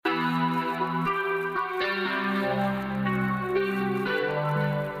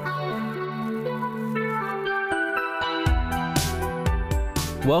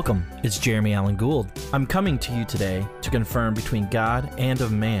Welcome, it's Jeremy Allen Gould. I'm coming to you today to confirm between God and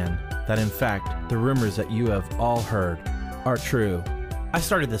of man that in fact, the rumors that you have all heard are true. I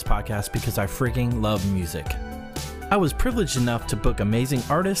started this podcast because I freaking love music. I was privileged enough to book amazing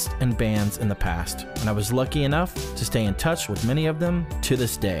artists and bands in the past, and I was lucky enough to stay in touch with many of them to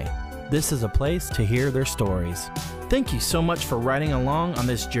this day. This is a place to hear their stories. Thank you so much for riding along on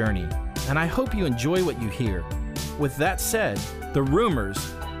this journey, and I hope you enjoy what you hear. With that said, the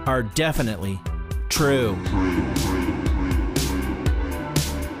rumors are definitely true.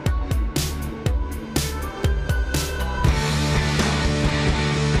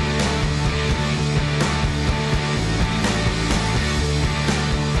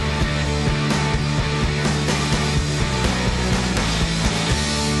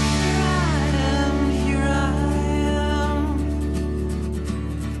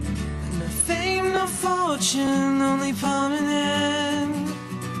 Only permanent.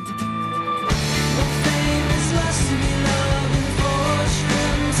 What fame is lost to me, love and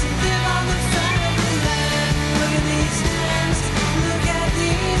fortune, to live on the family land. Look at these hands, look at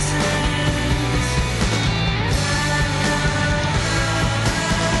these hands.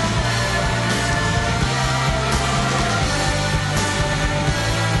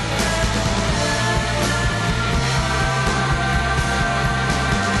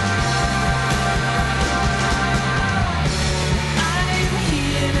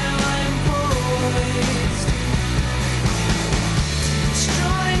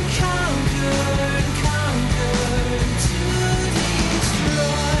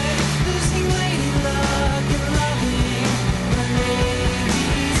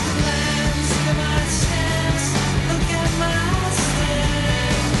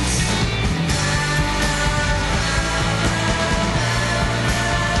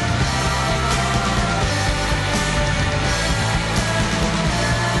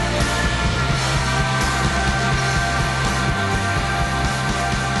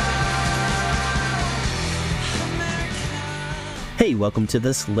 Hey, welcome to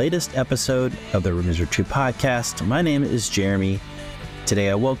this latest episode of the Rumors Are True podcast. My name is Jeremy. Today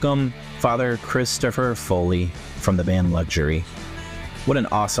I welcome Father Christopher Foley from the band Luxury. What an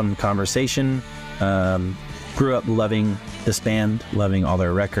awesome conversation. Grew up loving this band, loving all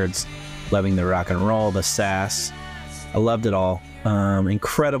their records, loving the rock and roll, the sass. I loved it all.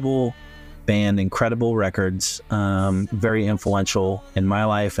 Incredible band, incredible records, very influential in my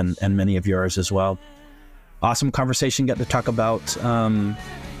life and many of yours as well. Awesome conversation. Got to talk about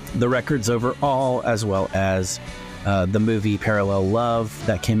the records overall, as well as the movie Parallel Love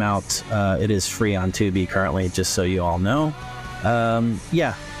that came out. It is free on Tubi currently, just so you all know.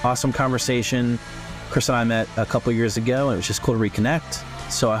 Awesome conversation. Chris and I met a couple years ago, and it was just cool to reconnect.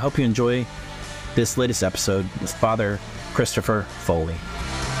 So I hope you enjoy this latest episode with Father Christopher Foley.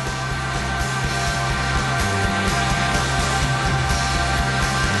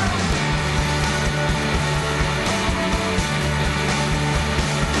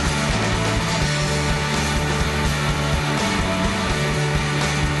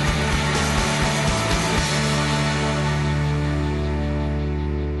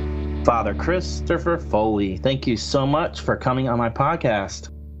 Father Christopher Foley, thank you so much for coming on my podcast.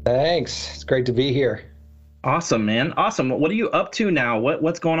 Thanks. It's great to be here. Awesome, man. Awesome. What are you up to now?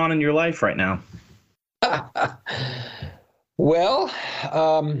 What's going on in your life right now? Well,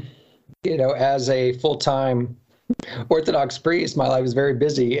 as a full-time Orthodox priest, my life is very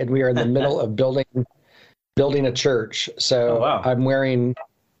busy, and we are in the middle of building a church. So wow. I'm wearing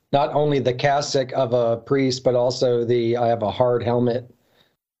not only the cassock of a priest, but also I have a hard helmet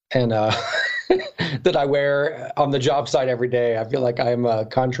and that I wear on the job site every day. I feel like I'm a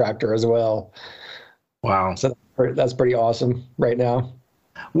contractor as well. Wow. So that's pretty awesome right now.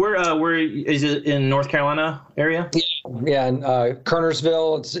 Where is it, in North Carolina area? Yeah, in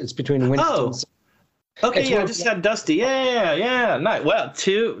Kernersville. It's between Winston. Oh, okay. I just had Dusty. Yeah. Nice. Well,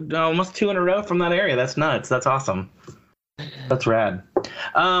 almost two in a row from that area. That's nuts. That's awesome. That's rad.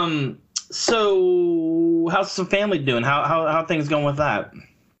 So how's some family doing? How things going with that?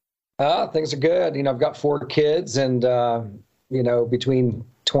 Things are good. I've got 4 kids, and between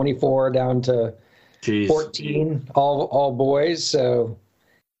 24 down to 14, all boys. So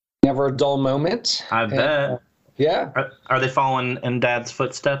never a dull moment. I bet. Yeah. Are they following in Dad's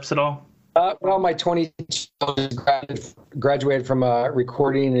footsteps at all? Well, my 20 graduated from a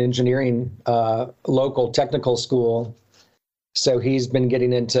recording and engineering local technical school. So he's been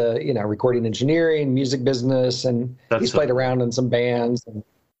getting into recording engineering, music business, and he's played around in some bands. And,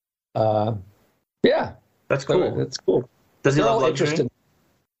 that's cool. That's cool. Does he love Luxury?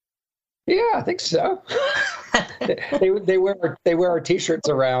 Yeah, I think so. they wear our T-shirts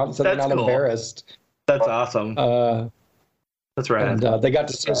around, so they're That's not cool. embarrassed. That's awesome. That's right. And they got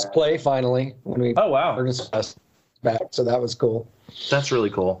to see us play finally when we Oh, wow. Ernest us back, so that was cool. That's really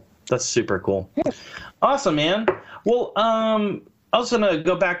cool. That's super cool. Yeah. Awesome, man. Well, I was going to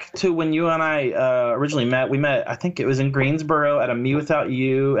go back to when you and I originally met. We met, I think it was in Greensboro at a Me Without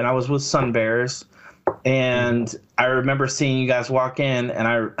You, and I was with Sun Bears. And I remember seeing you guys walk in, and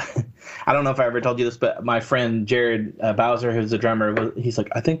I don't know if I ever told you this, but my friend Jared Bowser, who's the drummer, he's like,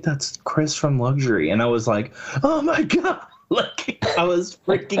 I think that's Chris from Luxury. And I was like, oh my God. Like, I was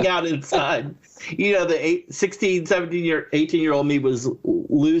freaking out inside. You know, the 16, 17, 18-year-old me was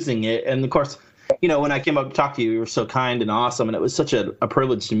losing it. And, of course, you know, when I came up to talk to you, you were so kind and awesome, and it was such a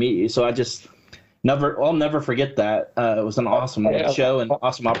privilege to meet you. So I'll never forget that. It was an awesome show and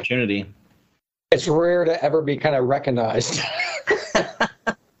awesome opportunity. It's rare to ever be kind of recognized.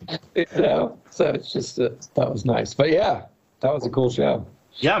 You know, so it's just, that was nice. But yeah, that was a cool show.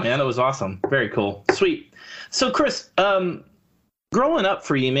 Yeah, man, it was awesome. Very cool. Sweet. So, Chris, growing up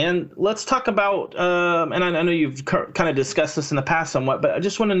for you, man, let's talk about, and I know you've kind of discussed this in the past somewhat, but I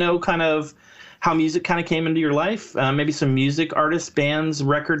just want to know kind of how music kind of came into your life, maybe some music, artists, bands,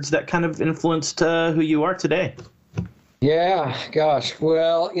 records that kind of influenced who you are today. Yeah, gosh.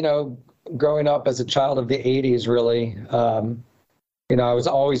 Well, you know, growing up as a child of the 80s, really, you know, I was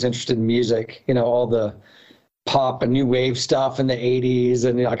always interested in music, you know, all the pop and new wave stuff in the 80s.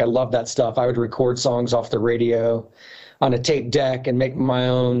 And like, I love that stuff. I would record songs off the radio on a tape deck and make my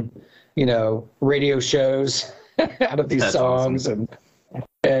own, you know, radio shows out of these songs. Awesome.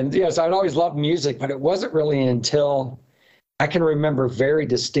 And yes, I'd always loved music, but it wasn't really until I can remember very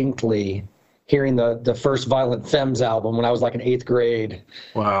distinctly hearing the first Violent Femmes album when I was like in 8th grade.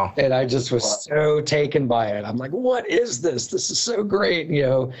 Wow. And I just was so taken by it. I'm like, what is this? This is so great, you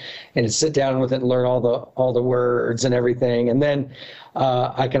know, and to sit down with it and learn all the words and everything. And then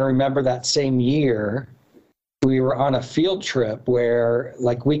I can remember that same year, we were on a field trip where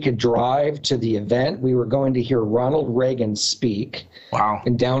like we could drive to the event. We were going to hear Ronald Reagan speak. Wow.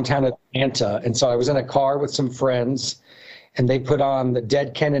 In downtown Atlanta. And so I was in a car with some friends, and they put on the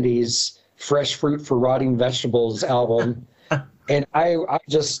Dead Kennedys' Fresh Fruit for Rotting Vegetables album. And I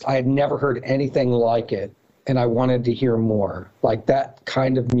had never heard anything like it. And I wanted to hear more, like that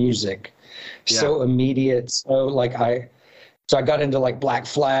kind of music. Yeah. So immediate. So I got into like Black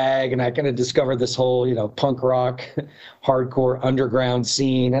Flag, and I kind of discovered this whole, you know, punk rock, hardcore underground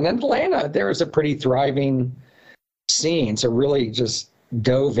scene. And in Atlanta, there was a pretty thriving scene. So really just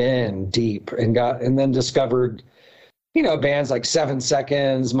dove in deep and then discovered, you know, bands like 7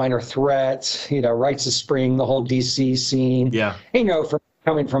 Seconds, Minor Threat, you know, Rites of Spring, the whole DC scene. Yeah. You know,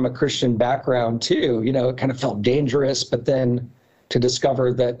 coming from a Christian background too, you know, it kind of felt dangerous, but then to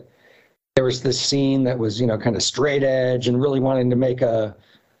discover that there was this scene that was, you know, kind of straight edge and really wanting to make a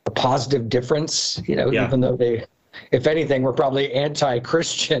positive difference, you know, even though they, if anything, were probably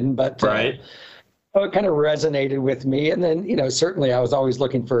anti-Christian, but right. It kind of resonated with me. And then, you know, certainly I was always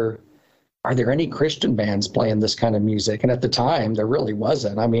looking for, are there any Christian bands playing this kind of music? And at the time, there really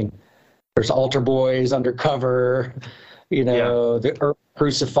wasn't. I mean, there's Altar Boys, Undercover, you know, the Earth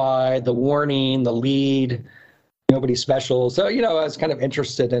Crucified, The Warning, The Lead, Nobody Special. So, you know, I was kind of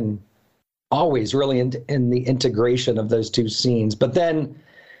interested in always really in the integration of those two scenes. But then,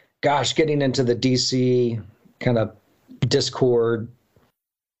 gosh, getting into the DC kind of Discord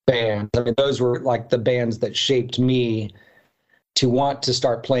bands, I mean, those were like the bands that shaped me to want to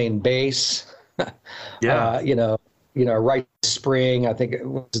start playing bass. You know, Rites of Spring, I think it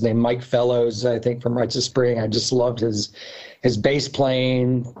was his name, Mike Fellows, I think, from Rites of Spring. I just loved his bass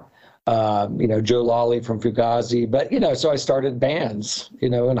playing. You know, Joe Lawley from Fugazi. But, you know, so I started bands, you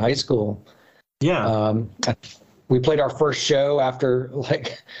know, in high school. Yeah. We played our first show after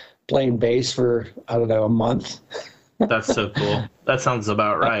like playing bass for, I don't know, a month. That's so cool. That sounds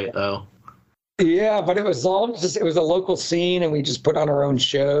about right, though. Yeah, but it was it was a local scene, and we just put on our own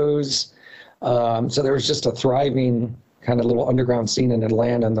shows. So there was just a thriving kind of little underground scene in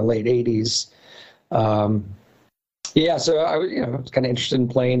Atlanta in the late 80s. Yeah, so I was kind of interested in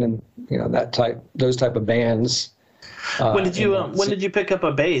playing in, you know, those type of bands. When did you pick up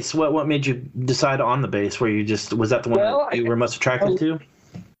a bass? What made you decide on the bass? Was that the one that you were most attracted to?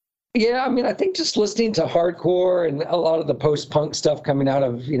 Yeah, I mean, I think just listening to hardcore and a lot of the post-punk stuff coming out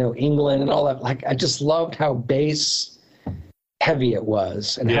of, you know, England and all that, like, I just loved how bass heavy it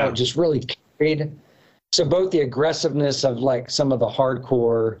was and how it just really carried. So both the aggressiveness of like some of the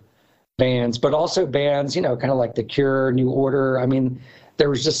hardcore bands, but also bands, you know, kind of like The Cure, New Order. I mean, there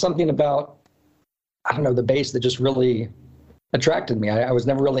was just something about, I don't know, the bass that just really attracted me. I was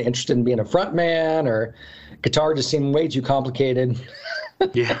never really interested in being a front man, or guitar just seemed way too complicated.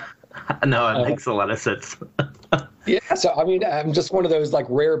 Yeah. No, it makes a lot of sense. Yeah, so I mean, I'm just one of those like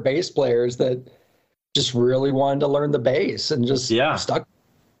rare bass players that just really wanted to learn the bass and just stuck,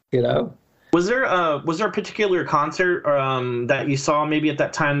 you know. Was there a particular concert that you saw maybe at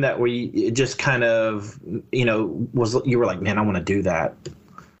that time that it just kind of, you know, you were like, man, I want to do that?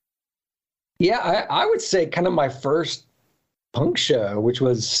 Yeah, I would say kind of my first punk show, which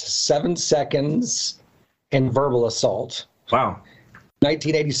was 7 Seconds and Verbal Assault. Wow.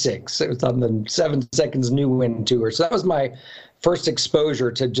 1986. It was on the 7 Seconds New Wind tour. So that was my first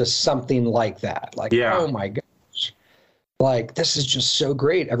exposure to just something like that. Like, oh my gosh, like this is just so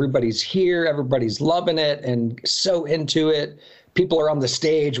great. Everybody's here, everybody's loving it and so into it. People are on the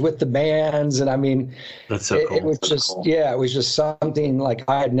stage with the bands, and I mean, that's so cool. It was it was just something like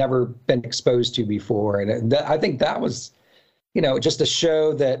I had never been exposed to before, and I think that was, you know, just a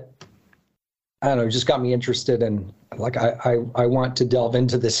show that, I don't know, just got me interested in, like, I want to delve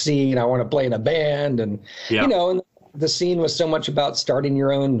into the scene. I want to play in a band, and you know, and the scene was so much about starting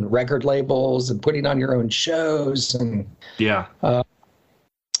your own record labels and putting on your own shows, and so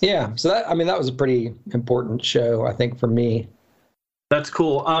that, I mean, that was a pretty important show, I think, for me. That's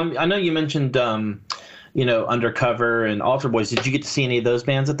cool. I know you mentioned, you know, Undercover and Altar Boys. Did you get to see any of those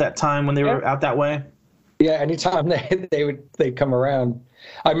bands at that time when they were out that way? Yeah, anytime they'd come around.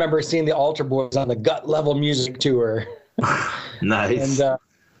 I remember seeing the Altar Boys on the Gut Level Music Tour. Nice. And,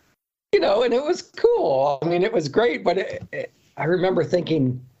 you know, and it was cool. I mean, it was great, but I remember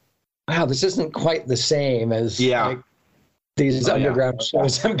thinking, wow, this isn't quite the same as like, these underground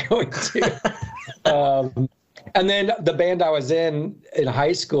shows I'm going to. And then the band I was in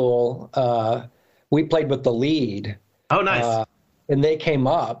high school, we played with The Lead. Oh, nice. And they came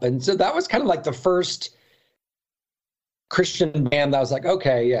up. And so that was kind of like the first Christian band that was like,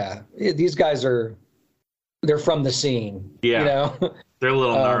 okay, these guys they're from the scene. Yeah. You know? They're a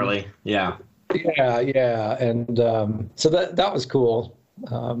little gnarly. Yeah. And so that was cool.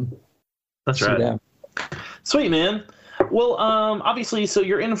 That's right. Them. Sweet, man. Well, obviously, so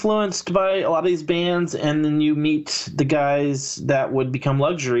you're influenced by a lot of these bands, and then you meet the guys that would become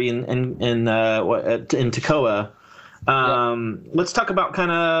Luxury in Toccoa. Let's talk about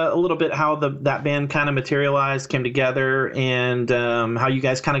kind of a little bit how that band kind of materialized, came together, and how you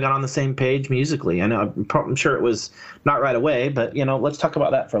guys kind of got on the same page musically. I know, I'm sure it was not right away, but, you know, let's talk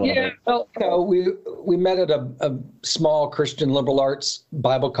about that for a little bit. Well, you know, we met at a small Christian liberal arts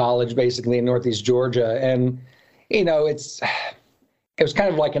Bible college, basically in Northeast Georgia, and you know, it was kind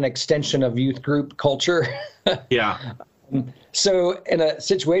of like an extension of youth group culture. Yeah. So in a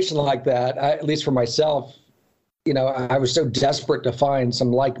situation like that, at least for myself, you know, I was so desperate to find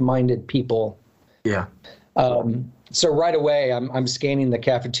some like-minded people. Yeah. So right away, I'm scanning the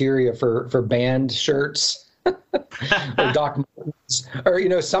cafeteria for band shirts or Doc Martens, or, you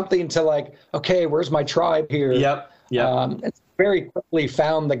know, something to like, okay, where's my tribe here? Yep. And very quickly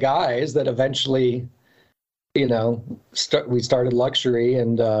found the guys that eventually, you know, we started Luxury,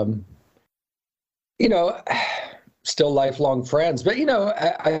 and, you know, still lifelong friends. But, you know,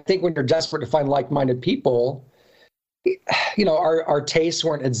 I think when you're desperate to find like-minded people, you know, our tastes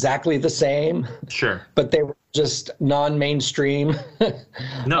weren't exactly the same. Sure. But they were just non-mainstream.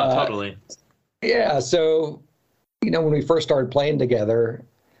 No, totally. Yeah. So, you know, when we first started playing together,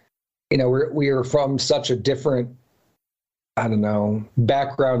 you know, we were from such a different, I don't know,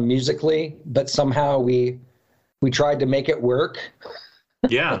 background musically, but somehow we tried to make it work.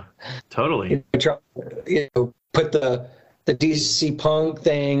 Yeah, totally. You know, put the DC punk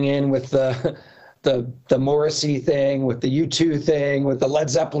thing in with the Morrissey thing, with the U2 thing, with the Led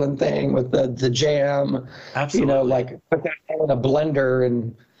Zeppelin thing, with the Jam. Absolutely. You know, like put that in a blender,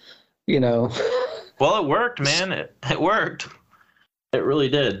 and, you know. Well, it worked, man. It worked. It really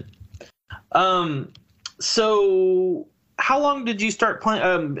did. So how long did you start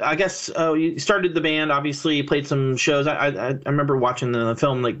playing? I guess you started the band, obviously, you played some shows. I remember watching the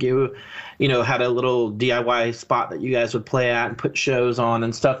film, like you know, had a little DIY spot that you guys would play at and put shows on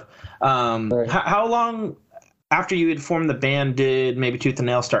and stuff. Right. How long after you had formed the band did maybe Tooth and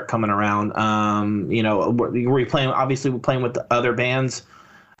Nail start coming around? You know, were you playing, obviously playing with the other bands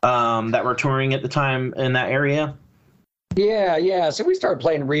that were touring at the time in that area? Yeah. So we started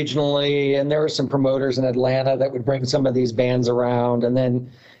playing regionally, and there were some promoters in Atlanta that would bring some of these bands around. And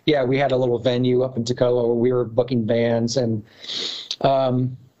then, yeah, we had a little venue up in Toccoa where we were booking bands. And,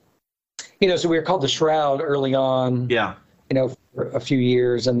 you know, so we were called The Shroud early on. Yeah. You know, for a few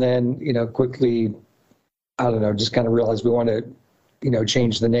years. And then, you know, quickly, I don't know, just kind of realized we wanted to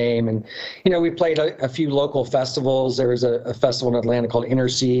change the name. And, we played a few local festivals. There was a festival in Atlanta called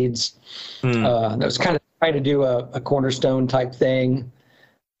Interseeds. That was kind of trying to do a Cornerstone type thing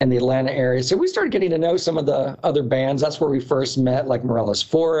in the Atlanta area. So we started getting to know some of the other bands. That's where we first met, like Morellis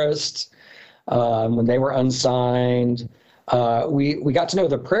Forest, when they were unsigned. We got to know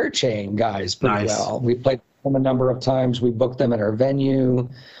the Prayer Chain guys pretty well. We played them a number of times. We booked them at our venue.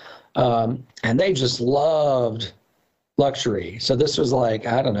 And they just loved Luxury. So this was like,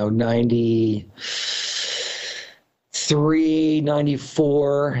 I don't know, 93,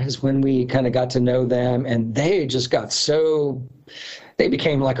 94 is when we kind of got to know them. And they just got they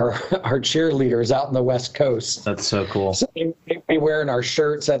became like our cheerleaders out in the West Coast. That's so cool. So they be wearing our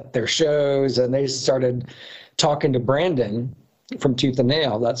shirts at their shows, and they started talking to Brandon from Tooth and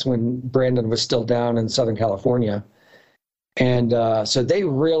Nail. That's when Brandon was still down in Southern California. And so they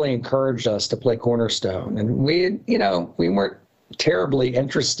really encouraged us to play Cornerstone. And we weren't terribly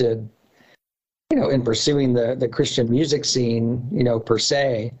interested, in pursuing the Christian music scene, per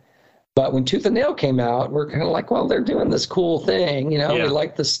se. But when Tooth and Nail came out, we're kind of like, well, they're doing this cool thing. We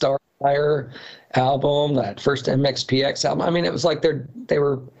like the Starfire album, that first MXPX album. I mean, it was like they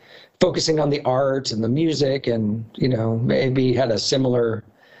were focusing on the art and the music, and, maybe had a similar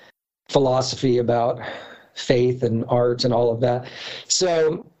philosophy about faith and art and all of that.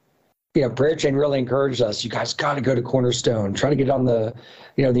 So, Prayer Chain really encouraged us. You guys got to go to Cornerstone. Try to get on the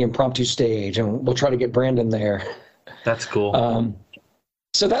impromptu stage, and we'll try to get Brandon there. That's cool.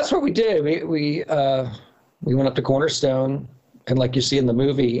 So that's what we did. We went up to Cornerstone, and like you see in the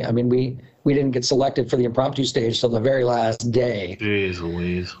movie, I mean, we didn't get selected for the impromptu stage till the very last day. Jeez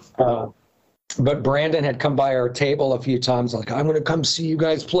Louise. But Brandon had come by our table a few times, like, I'm going to come see you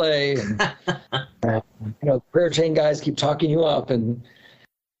guys play. And, Prayer Chain guys keep talking you up. And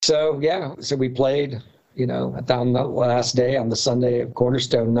so we played, on the last day, on the Sunday of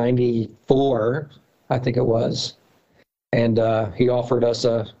Cornerstone, 94, I think it was. And he offered us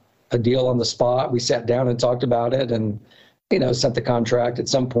a deal on the spot. We sat down and talked about it, and, sent the contract at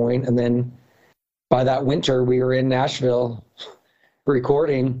some point. And then by that winter, we were in Nashville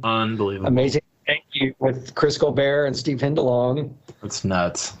recording. Unbelievable. Amazing. Thank you, with Chris Colbert and Steve Hindalong. That's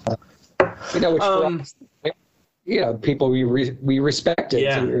nuts. Which for us, people we respected.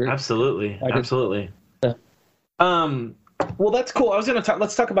 Yeah, so absolutely. Absolutely. Yeah. Well, that's cool. I was going to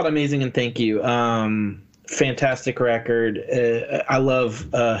let's talk about Amazing and Thank You. Fantastic record. I love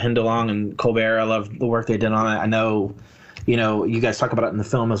Hindalong and Colbert. I love the work they did on it. I know, you guys talk about it in the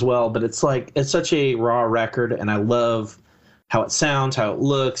film as well, but it's such a raw record, and I love how it sounds, how it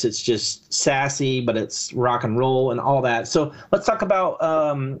looks. It's just sassy, but it's rock and roll and all that. So let's talk about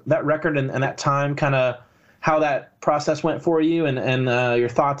that record and that time, kind of how that process went for you, and your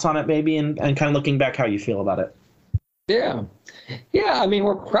thoughts on it maybe, and kind of looking back how you feel about it. Yeah. I mean,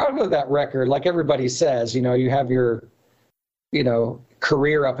 we're proud of that record. Like everybody says, you have your,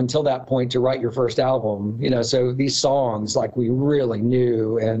 career up until that point to write your first album, so these songs, like, we really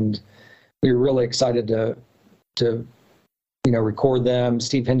knew, and we were really excited to record them.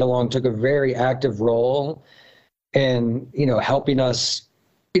 Steve Hindalong took a very active role in, helping us,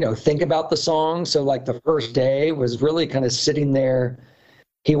 think about the song. So like the first day was really kind of sitting there.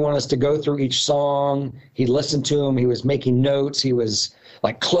 He wanted us to go through each song. He listened to them. He was making notes. He was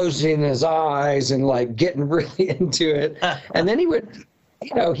like closing his eyes and like getting really into it. And then he would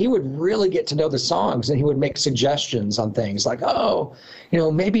really get to know the songs, and he would make suggestions on things like,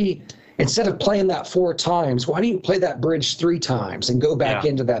 maybe instead of playing that 4 times, why don't you play that bridge 3 times and go back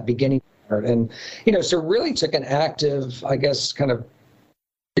into that beginning part? And, so really took an active, I guess, kind of,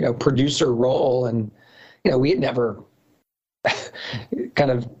 producer role. And, we had never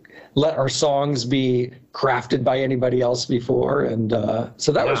kind of let our songs be crafted by anybody else before. And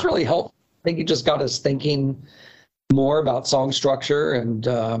so that was really helpful. I think it just got us thinking more about song structure, and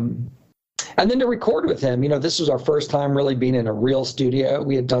then to record with him. This was our first time really being in a real studio.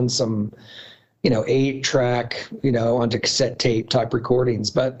 We had done some, 8-track, onto cassette tape type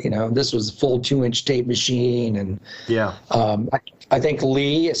recordings, but, this was a full 2-inch tape machine. And I think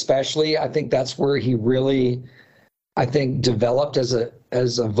Lee, especially, I think that's where he really, developed as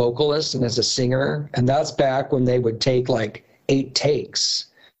a vocalist and as a singer. And that's back when they would take like 8 takes.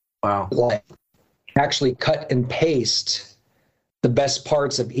 Wow. Like actually cut and paste the best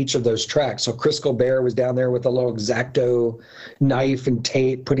parts of each of those tracks. So Chris Colbert was down there with a little X-Acto knife and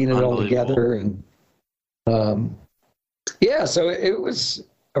tape, putting it all together. And so it was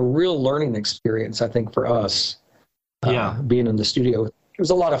a real learning experience, I think, for us. Being in the studio. It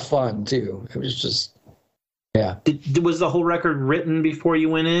was a lot of fun too. It was just Yeah. Was the whole record written before you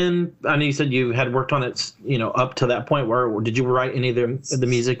went in? I know you said you had worked on it, up to that point. Where did you write any of the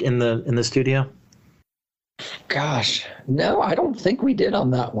music in the studio? Gosh, no, I don't think we did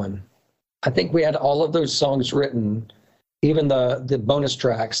on that one. I think we had all of those songs written, even the bonus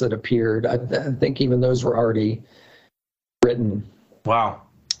tracks that appeared. I think even those were already written. Wow.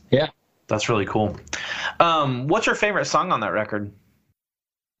 Yeah. That's really cool. What's your favorite song on that record?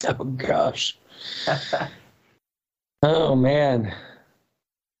 Oh, gosh. Oh, man.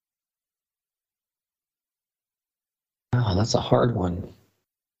 Oh, that's a hard one.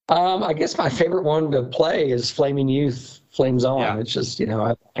 I guess my favorite one to play is Flaming Youth, Flames On. Yeah. It's just, I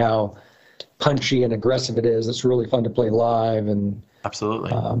like how punchy and aggressive it is. It's really fun to play live. And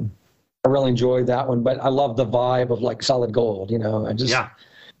absolutely. I really enjoyed that one, but I love the vibe of like Solid Gold, I just,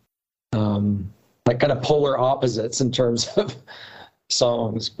 like kind of polar opposites in terms of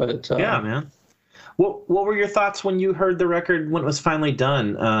songs, but yeah, man. What were your thoughts when you heard the record when it was finally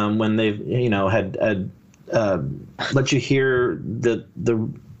done? When they had let you hear the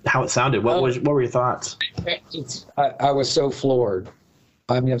how it sounded. What were your thoughts? I was so floored.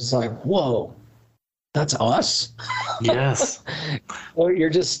 I mean, it's like, whoa, that's us. Yes. Well, you're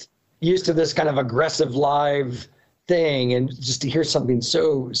just used to this kind of aggressive live thing, and just to hear something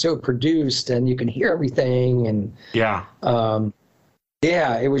so produced, and you can hear everything, and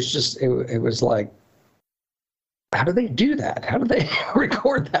it was just it was like, how do they do that? How do they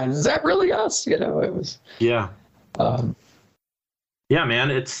record that? Is that really us? It was. Yeah. Yeah, man,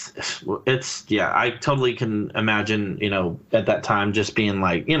 it's I totally can imagine, at that time just being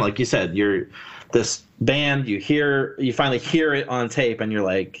like, like you said, you're this band, you finally hear it on tape, and you're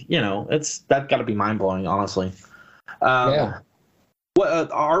like, that got to be mind blowing, honestly. What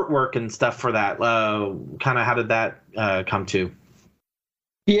artwork and stuff for that? Kind of how did that come to?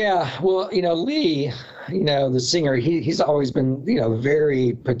 Yeah, well, Lee, the singer, he's always been,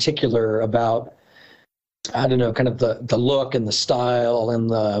 very particular about, I don't know, kind of the look and the style and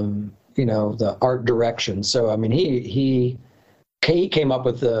the art direction. So, I mean, he came up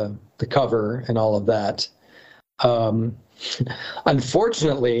with the cover and all of that.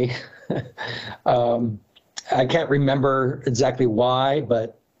 Unfortunately, I can't remember exactly why,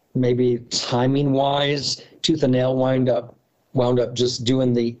 but maybe timing wise, Tooth and Nail wound up just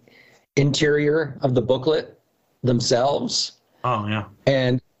doing the interior of the booklet themselves. Oh, yeah.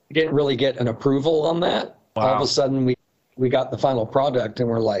 And didn't really get an approval on that. Wow. All of a sudden we got the final product, and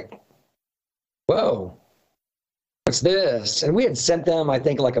we're like, whoa, what's this? And we had sent them, I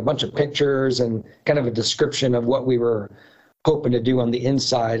think, like a bunch of pictures and kind of a description of what we were hoping to do on the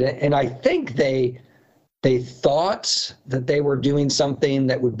inside. And I think they thought that they were doing something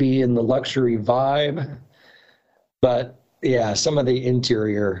that would be in the luxury vibe, but yeah, some of the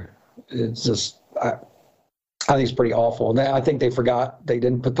interior, it's just, I think it's pretty awful. And I think they forgot, they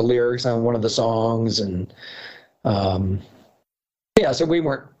didn't put the lyrics on one of the songs. And so we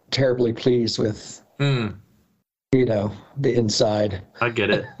weren't terribly pleased with, the inside. I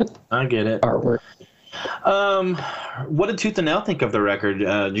get it. Artwork. What did Tooth and Nail think of the record?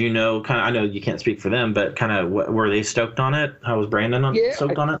 Do you know, kind of, I know you can't speak for them, but kind of were they stoked on it? How was Brandon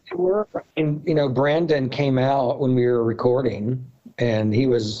stoked on it? And, Brandon came out when we were recording, and he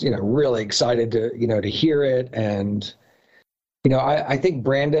was, really excited to, to hear it. And, I think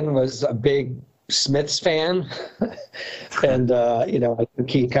Brandon was a big Smiths fan. And, I think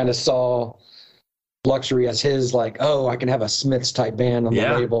he kind of saw Luxury as his, like, oh, I can have a Smiths type band on the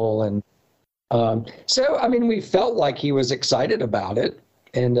label. And so, I mean, we felt like he was excited about it.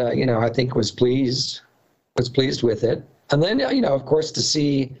 And, I think was pleased with it. And then, of course, to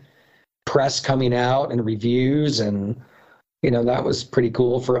see press coming out and reviews, and, that was pretty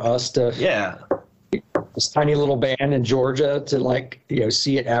cool for us to, this tiny little band in Georgia to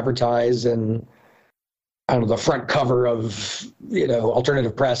see it advertised and, I don't know, the front cover of,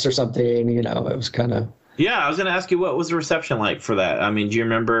 Alternative Press or something, it was kind of. Yeah, I was going to ask you, what was the reception like for that? I mean, do you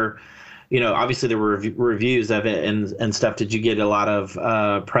remember, obviously there were reviews of it and stuff. Did you get a lot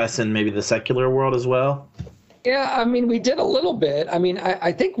of press in maybe the secular world as well? Yeah, I mean, we did a little bit. I mean,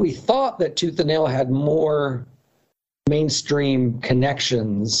 I think we thought that Tooth and Nail had more mainstream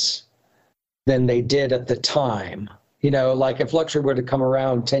connections than they did at the time. Like if Luxury would have come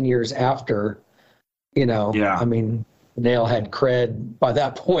around 10 years after, I mean, Nail had cred by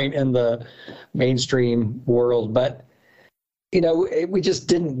that point in the mainstream world, but we just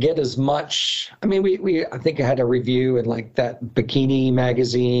didn't get as much. I mean, I think I had a review in like that Bikini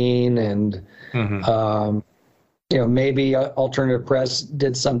magazine, and maybe Alternative Press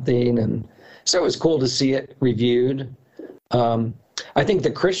did something, and so it was cool to see it reviewed. I think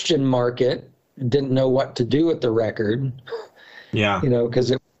the Christian market didn't know what to do with the record. Yeah.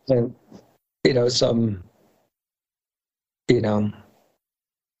 Because it wasn't, some,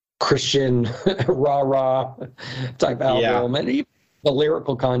 Christian rah-rah type album. And even the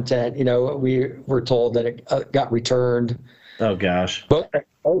lyrical content, we were told that it got returned. Oh, gosh. Both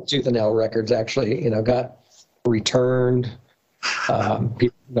Tooth and Nail records actually, got returned.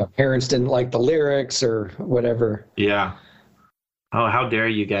 Parents didn't like the lyrics or whatever. Yeah. Oh, how dare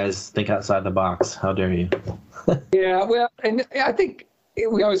you guys think outside the box? How dare you? Yeah, well, and I think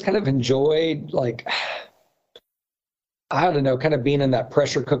we always kind of enjoyed, like, I don't know, kind of being in that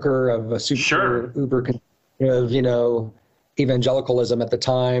pressure cooker of a super uber conservative, evangelicalism at the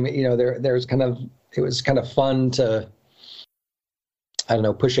time. There's kind of, it was kind of fun to, I don't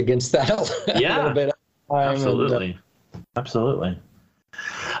know, push against that a little bit. Absolutely. Absolutely.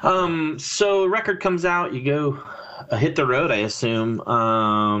 So record comes out, you go hit the road, I assume.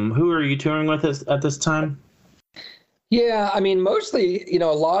 Who are you touring with at this time? Yeah, I mean, mostly,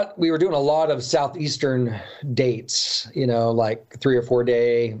 we were doing a lot of Southeastern dates, like 3 or 4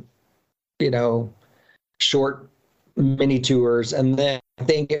 day, short mini tours. And then I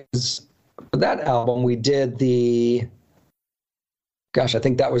think it was for that album, we did I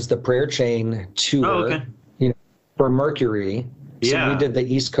think that was the Prayer Chain tour, for Mercury. So we did the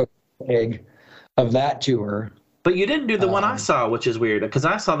East Coast leg of that tour. But you didn't do the one I saw, which is weird, because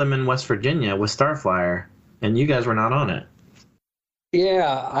I saw them in West Virginia with Starflyer, and you guys were not on it.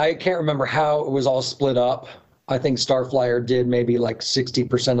 Yeah, I can't remember how it was all split up. I think Starflyer did maybe like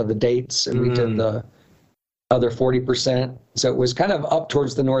 60% of the dates, and we did the other 40%. So it was kind of up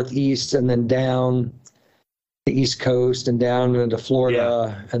towards the Northeast and then down the East Coast and down into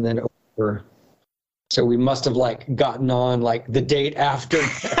Florida and then over. So we must have gotten on the date after.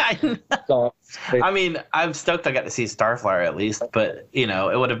 I mean, I'm stoked I got to see Starflyer at least, but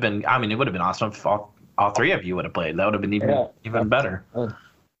it would have been awesome if all three of you would have played. That would have been even better.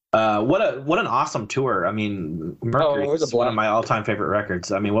 What an awesome tour. I mean, Mercury is one of my all-time favorite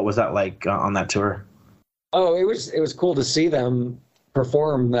records. I mean, what was that like on that tour? Oh, it was cool to see them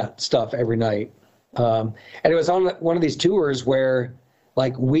perform that stuff every night. And it was on one of these tours where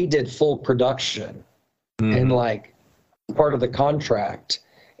we did full production. And part of the contract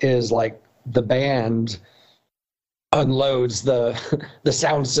is the band unloads the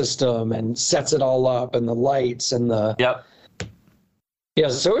sound system and sets it all up and the lights and so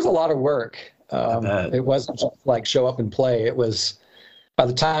it was a lot of work. It wasn't just show up and play. It was, by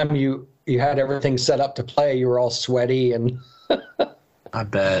the time you had everything set up to play, you were all sweaty and I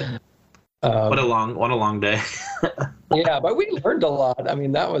bet. What a long day. Yeah, but we learned a lot. I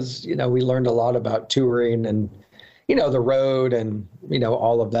mean, that was, we learned a lot about touring and, the road and,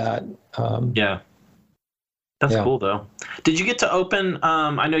 all of that. That's cool, though. Did you get to open,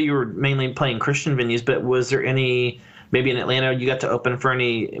 I know you were mainly playing Christian venues, but was there any, maybe in Atlanta, you got to open for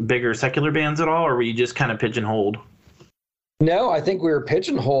any bigger secular bands at all, or were you just kind of pigeonholed? No, I think we were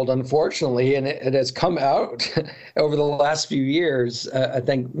pigeonholed, unfortunately, and it has come out over the last few years. I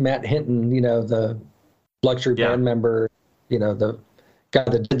think Matt Hinton, the luxury band member, the guy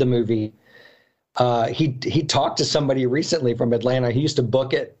that did the movie, he talked to somebody recently from Atlanta. He used to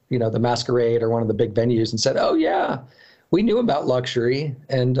book it, the Masquerade or one of the big venues, and said, "Oh yeah, we knew about luxury,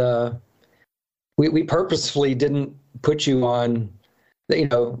 and we purposefully didn't put you on,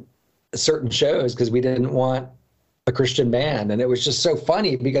 certain shows because we didn't want a Christian band." And it was just so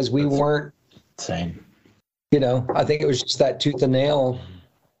funny because we weren't same. I think it was just that Tooth and Nail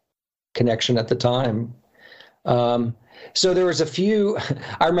connection at the time. So there was a few.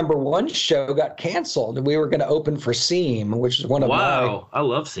 I remember one show got canceled. We were going to open for Seam, which is one of my I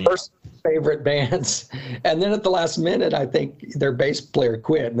love Seam. First favorite bands. And then at the last minute, I think their bass player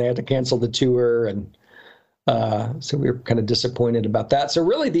quit, and they had to cancel the tour. And so we were kind of disappointed about that. So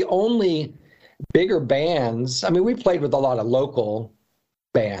really, the only bigger bands, I mean, we played with a lot of local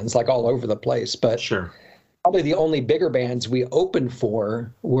bands, all over the place, but probably the only bigger bands we opened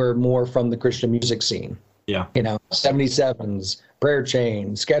for were more from the Christian music scene. Yeah. 77s, Prayer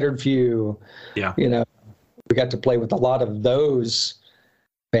Chain, Scattered Few. Yeah. We got to play with a lot of those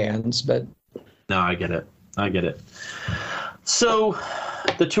bands, but. No, I get it. So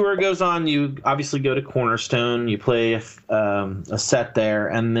the tour goes on. You obviously go to Cornerstone. You play a set there,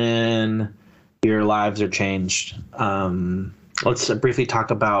 and then your lives are changed. Let's briefly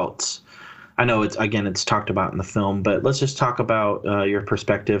talk about, I know it's talked about in the film, but let's just talk about your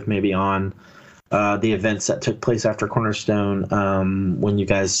perspective maybe on the events that took place after Cornerstone when you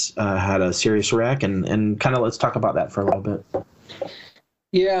guys had a serious wreck, and kind of let's talk about that for a little bit.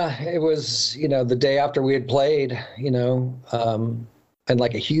 Yeah, it was, the day after we had played,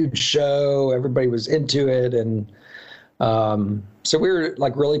 like a huge show. Everybody was into it. And so we were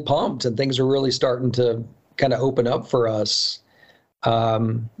like really pumped, and things were really starting to kind of open up for us.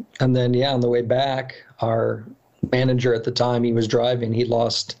 And then, yeah, on the way back, our manager at the time, he was driving, he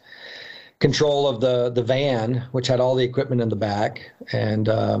lost control of the van, which had all the equipment in the back.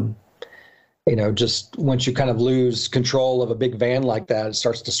 And, just once you kind of lose control of a big van like that, it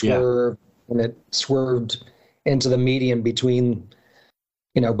starts to swerve, and it swerved into the median between,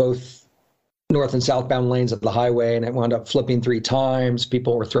 both north and southbound lanes of the highway, and it wound up flipping 3 times.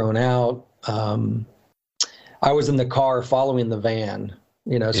 People were thrown out. I was in the car following the van,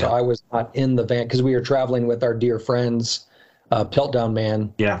 so I was not in the van because we were traveling with our dear friends, Piltdown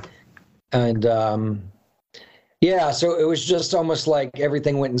Man. Yeah. And so it was just almost like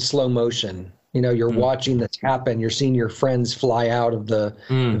everything went in slow motion. You're watching this happen. You're seeing your friends fly out of the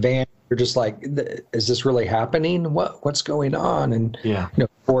van. You're just like, is this really happening? What's going on? And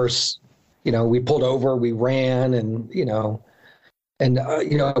of course, we pulled over, we ran, and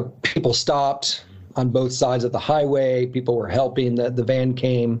people stopped on both sides of the highway. People were helping. The van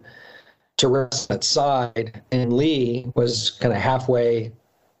came to rest at side, and Lee was kind of halfway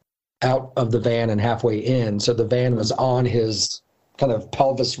out of the van and halfway in. So the van was on his kind of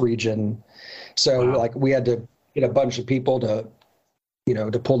pelvis region. So like we had to get a bunch of people to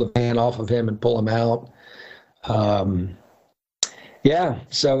pull the van off of him and pull him out.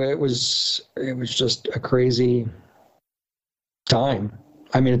 So it was just a crazy time.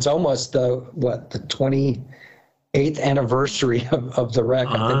 I mean, it's almost the 28th anniversary of the wreck.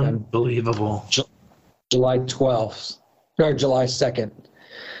 Unbelievable. I think July 12th or July 2nd.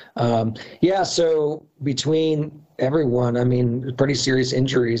 So between everyone, I mean, pretty serious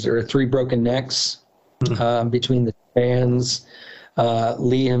injuries. There were 3 broken necks between the bands.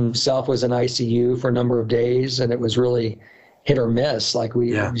 Lee himself was in ICU for a number of days, and it was really hit or miss. Like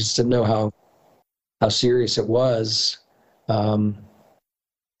we just didn't know how serious it was.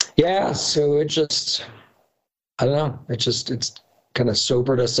 So it just, I don't know. It's kind of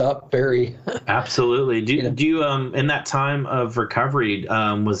sobered us up very. Absolutely. Do you in that time of recovery,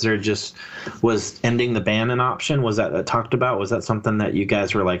 was ending the band an option? Was that talked about? Was that something that you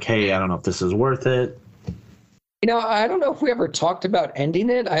guys were like, hey, I don't know if this is worth it? I don't know if we ever talked about ending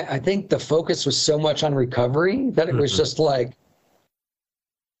it. I think the focus was so much on recovery that it was just like,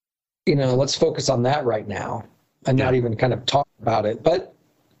 let's focus on that right now and not even kind of talk about it. But,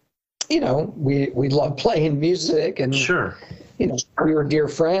 we love playing music, and sure. We were dear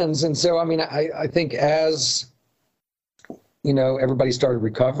friends. And so, I mean, I think as, everybody started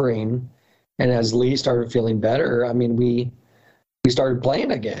recovering, and as Lee started feeling better, I mean, we started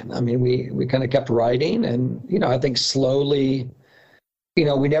playing again. I mean, we kind of kept writing, and, I think slowly,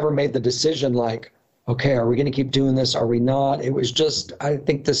 we never made the decision like, okay, are we going to keep doing this? Are we not? It was just, I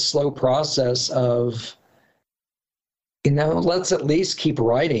think, this slow process of, let's at least keep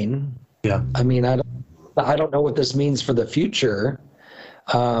writing. Yeah. I mean, I don't know what this means for the future.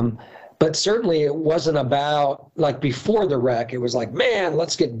 But certainly it wasn't about, like, before the wreck, it was like, man,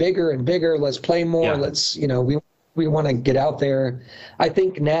 let's get bigger and bigger. Let's play more. Yeah. Let's, we want to get out there. I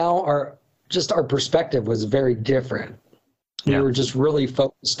think now our perspective was very different. We were just really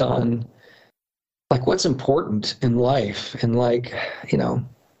focused on, like, what's important in life. And, like,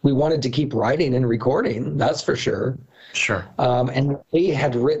 we wanted to keep writing and recording, that's for sure. Sure. And we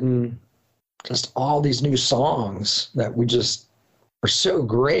had written just all these new songs that we just were so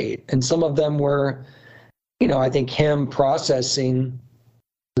great. And some of them were, I think him processing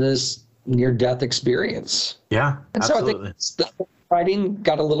this near-death experience. Yeah, and absolutely. So I think the writing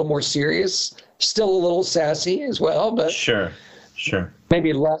got a little more serious, still a little sassy as well, but sure.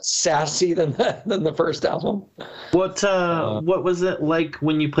 Maybe less sassy than the first album. What was it like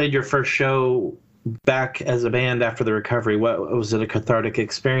when you played your first show back as a band after the recovery? What was it, a cathartic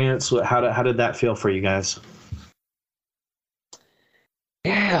experience? How did that feel for you guys?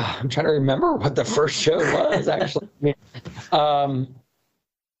 Yeah, I'm trying to remember what the first show was actually. I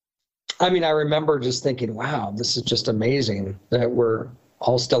mean, I remember just thinking, wow, this is just amazing that we're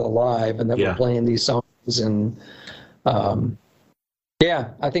all still alive and that we're playing these songs. And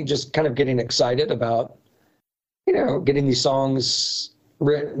I think just kind of getting excited about, getting these songs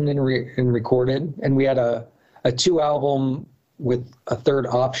written and recorded. And we had a 2-album with a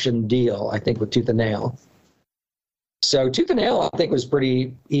 3rd option deal, I think, with Tooth and Nail. So Tooth and Nail, I think, was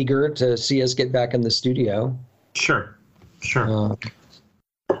pretty eager to see us get back in the studio. Sure.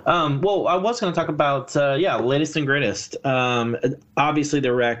 Well, I was going to talk about, latest and greatest. Obviously,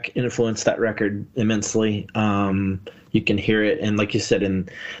 the wreck influenced that record immensely. You can hear it, and like you said, in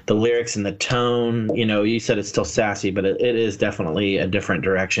the lyrics and the tone, you said it's still sassy, but it is definitely a different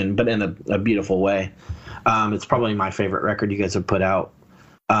direction, but in a beautiful way. It's probably my favorite record you guys have put out.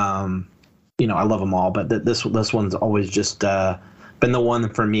 I love them all, but this one's always just been the one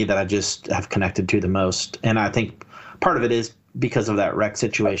for me that I just have connected to the most. And I think part of it is because of that wreck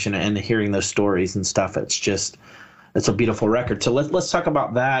situation and hearing those stories and stuff. It's a beautiful record. So let's talk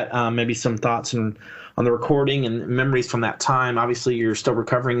about that. Maybe some thoughts on the recording and memories from that time. Obviously, you're still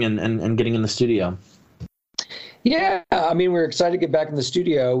recovering and getting in the studio. Yeah, I mean, we're excited to get back in the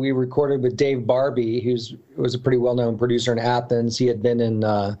studio. We recorded with Dave Barbie, who was a pretty well-known producer in Athens. He had been in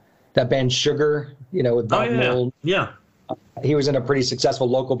that band Sugar, with Bob Mould. Yeah. He was in a pretty successful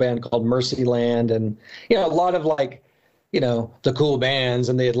local band called Mercyland, and a lot of the cool bands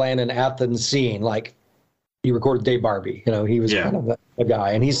in the Atlanta and Athens scene. Like, you recorded Dave Barbie. He was kind of a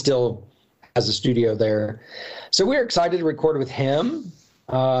guy, and he still has a studio there. So we were excited to record with him,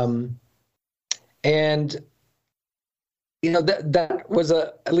 and that was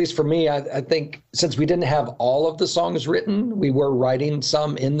at least for me, I think, since we didn't have all of the songs written, we were writing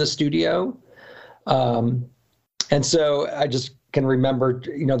some in the studio. And so I just can remember,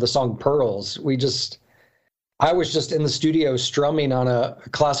 the song Pearls. I was just in the studio strumming on a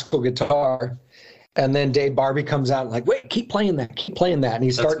classical guitar. And then Dave Barbie comes out and like, wait, keep playing that. And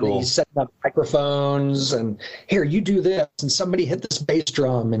he's setting up microphones and here, you do this. And somebody hit this bass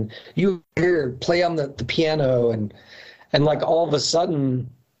drum and you here, play on the piano. And like all of a sudden,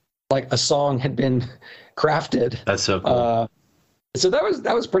 like a song had been crafted. That's so cool. So that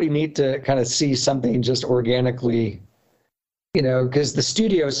was pretty neat to kind of see something just organically, because the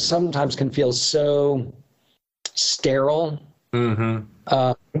studio sometimes can feel so sterile. Mm-hmm.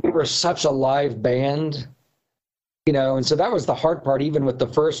 We were such a live band, and so that was the hard part, even with the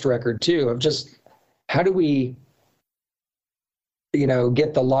first record too, of just how do we,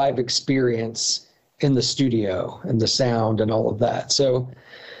 get the live experience in the studio and the sound and all of that. So,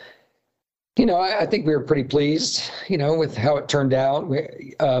 I think we were pretty pleased, with how it turned out.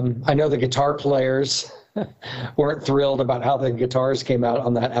 I know the guitar players weren't thrilled about how the guitars came out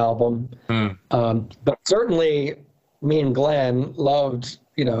on that album. But certainly me and Glenn loved,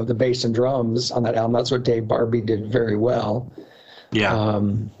 the bass and drums on that album. That's what Dave Barbie did very well. Yeah.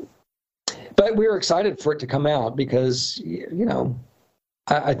 But we were excited for it to come out because,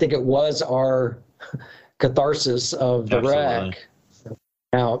 I think it was our catharsis of the wreck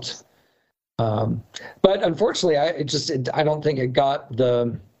out. But unfortunately, I don't think it got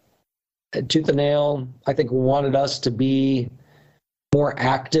the tooth and nail. I think wanted us to be more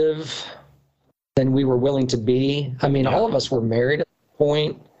active than we were willing to be. I mean, all of us were married at the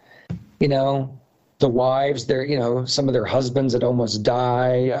point, the wives, some of their husbands had almost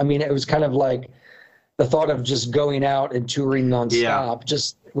died. I mean, it was kind of like the thought of just going out and touring nonstop,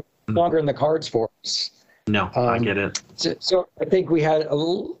 just longer in the cards for us. No, I get it. So I think we had a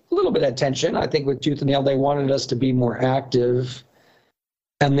little bit of tension. I think with Tooth and Nail, they wanted us to be more active.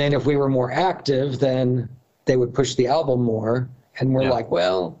 And then if we were more active, then they would push the album more. And we're like,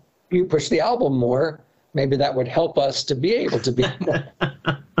 well, you push the album more, maybe that would help us to be able to be more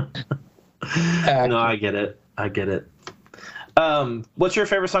active. No, I get it. What's your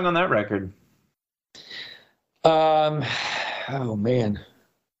favorite song on that record? Oh, man.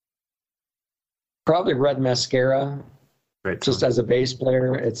 Probably Red Mascara. Just as a bass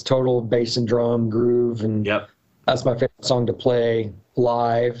player, it's total bass and drum groove, and that's my favorite song to play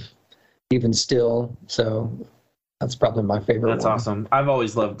live, even still. So that's probably my favorite. That's awesome. I've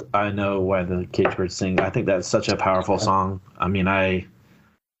always loved "I Know Why the Cage Birds Sing." I think that's such a powerful song. I mean, I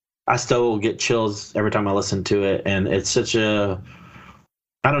still get chills every time I listen to it, and it's such a,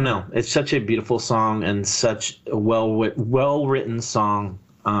 I don't know, it's such a beautiful song and such a well written song.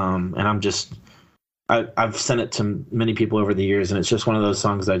 And I've sent it to many people over the years, and it's just one of those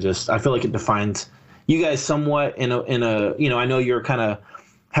songs I feel like it defines you guys somewhat in a I know you're kind of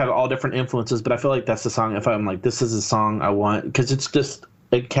have all different influences, but I feel like that's the song. If I'm like, this is a song I want, because it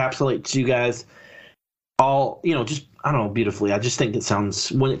encapsulates you guys all, just, I don't know, beautifully. I just think it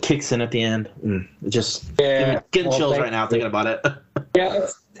sounds, when it kicks in at the end, getting chills right now thinking about it. Yeah,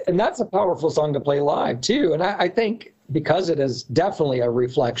 and that's a powerful song to play live too. And I think because it is definitely a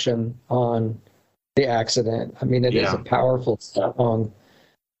reflection on the accident. I mean, it is a powerful song,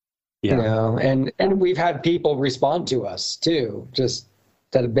 and we've had people respond to us too, just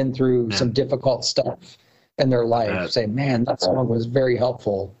that have been through some difficult stuff in their life, saying, man, that song was very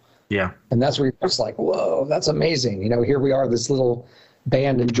helpful. Yeah. And that's where you're just like, whoa, that's amazing. Here we are, this little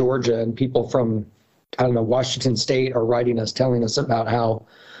band in Georgia, and people from, I don't know, Washington State are writing us, telling us about how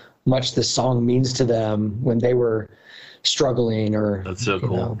much this song means to them when they were struggling. Or that's so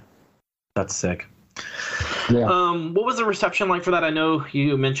cool. Know. That's sick. Yeah. What was the reception like for that? I know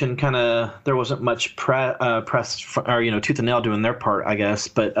you mentioned kind of there wasn't much press or Tooth and Nail doing their part, I guess,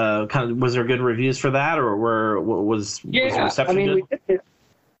 but kind of was there good reviews for that, or was the reception good?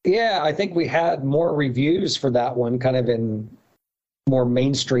 I think we had more reviews for that one, kind of in more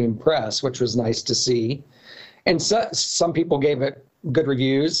mainstream press, which was nice to see. And some people gave it good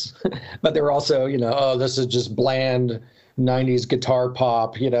reviews, but they were also, oh, this is just bland 90s guitar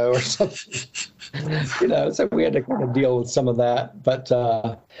pop, or something. So we had to kind of deal with some of that. But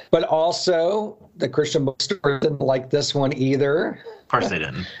also the Christian bookstore didn't like this one either. Of course they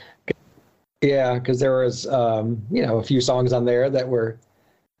didn't. Yeah, because there was, a few songs on there that were,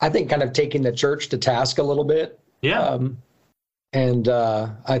 I think, kind of taking the church to task a little bit. Yeah.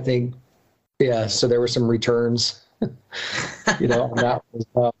 I think, so there were some returns, on that as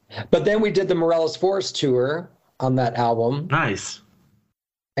well. But then we did the Morelos Forest tour on that album. Nice.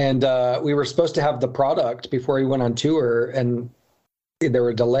 And we were supposed to have the product before we went on tour, and there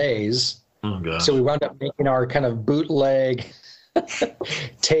were delays. Oh, gosh. So we wound up making our kind of bootleg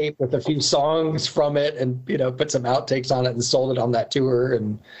tape with a few songs from it, and put some outtakes on it and sold it on that tour.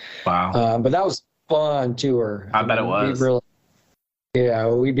 And wow. But that was a fun tour. I bet it was.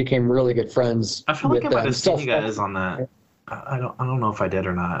 We became really good friends. I feel like I might have seen you guys on that. I don't know if I did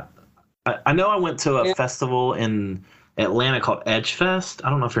or not. I know I went to a festival in Atlanta called Edge Fest. I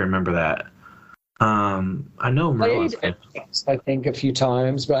don't know if you remember that. I know Morelos. I think a few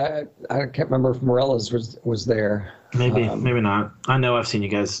times, but I can't remember if Morelos was there. Maybe not. I know I've seen you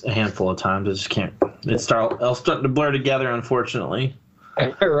guys a handful of times. I just can't. It's starting to blur together, unfortunately.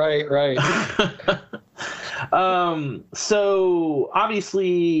 Right. So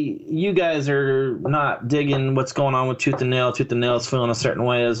obviously you guys are not digging what's going on with Tooth and Nail. Tooth and Nail is feeling a certain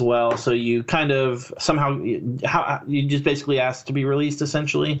way as well. So you kind of somehow you just basically asked to be released,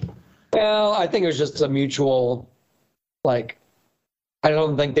 essentially. Well, I think it was just a mutual, I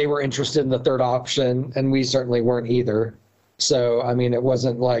don't think they were interested in the third option, and we certainly weren't either. So, I mean, it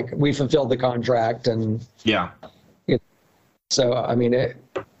wasn't like we fulfilled the contract and. Yeah. So, I mean,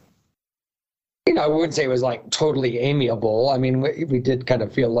 I wouldn't say it was totally amiable. I mean, we did kind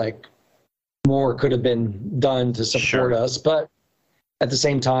of feel like more could have been done to support us, but at the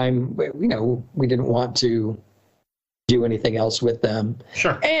same time, we didn't want to do anything else with them.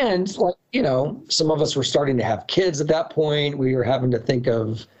 Sure. And some of us were starting to have kids at that point. We were having to think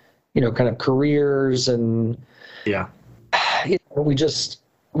of, kind of careers, and we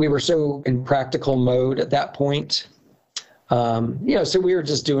were so in practical mode at that point. So we were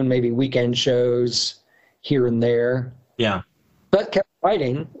just doing maybe weekend shows here and there. Yeah. But kept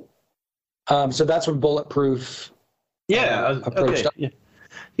writing. So that's when Bulletproof approached us.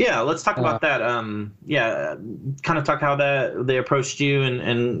 Yeah, let's talk about that. Kind of talk how they approached you,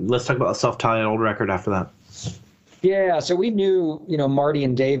 and let's talk about the self-titled record after that. Yeah, so we knew, Marty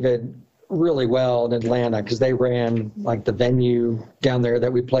and David really well in Atlanta because they ran the venue down there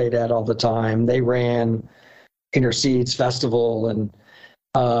that we played at all the time. They ran Intercedes Festival, and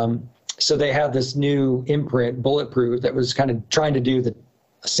so they had this new imprint, Bulletproof, that was kind of trying to do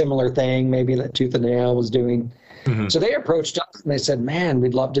a similar thing maybe that Tooth and Nail was doing. Mm-hmm. So they approached us and they said, man,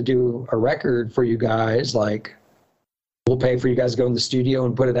 we'd love to do a record for you guys. We'll pay for you guys to go in the studio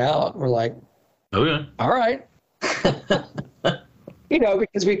and put it out. We're like, okay, all right.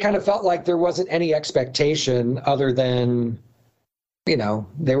 Because we kind of felt like there wasn't any expectation other than,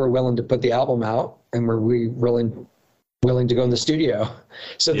 they were willing to put the album out, and were we willing to go in the studio.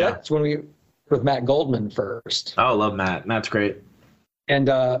 So that's when we with Matt Goldman first. Oh, I love Matt. Matt's great. And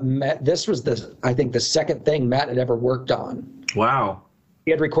Matt, this was I think the second thing Matt had ever worked on. Wow.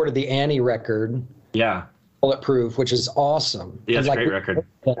 He had recorded the Annie record. Yeah. Bulletproof, which is awesome. Yeah, it's a great record.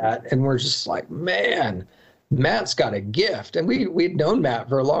 And we're just like, man, Matt's got a gift. And we'd known Matt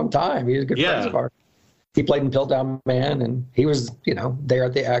for a long time. He was a good friend of ours. He played in Piltdown Man, and he was, there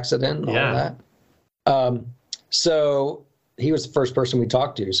at the accident and all that. So he was the first person we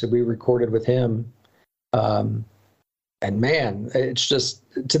talked to. So we recorded with him. And man, it's just,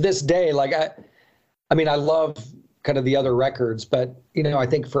 to this day, I mean, I love kind of the other records, but, I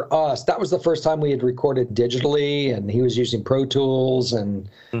think for us, that was the first time we had recorded digitally, and he was using Pro Tools, and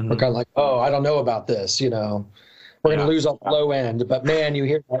we're kind of like, oh, I don't know about this, we're going to lose on the low end, but man, you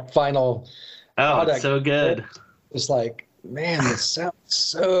hear that final product. It's so good. It's like, man, this sounds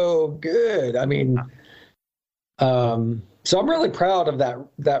so good. I mean, so I'm really proud of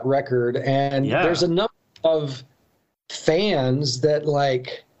that record, and there's a number of fans that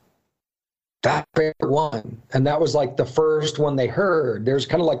like that one, and that was like the first one they heard. There's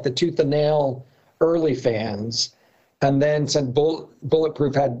kind of like the tooth and nail early fans, and then since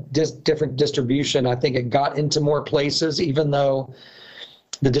Bulletproof had different distribution, I think it got into more places, even though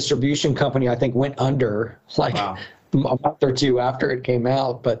the distribution company I think went under like a month or two after it came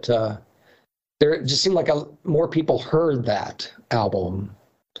out. But there just seemed like more people heard that album,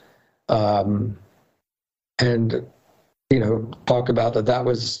 and talk about that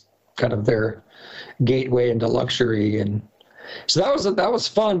was kind of their gateway into luxury. And so that was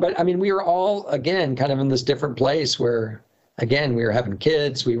fun. But I mean, we were all, again, kind of in this different place where, again, we were having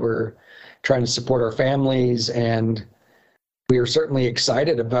kids, we were trying to support our families, and we were certainly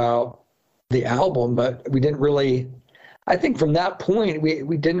excited about the album, but we didn't really, I think from that point,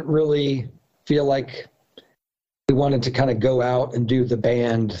 we didn't really feel like we wanted to kind of go out and do the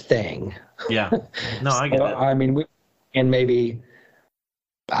band thing. Yeah. No, I get it. I mean, maybe,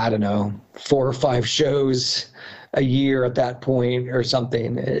 I don't know, 4 or 5 shows a year at that point or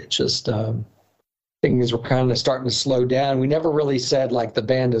something. It just, things were kind of starting to slow down. We never really said like the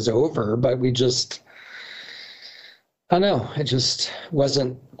band is over, but we just, I don't know, it just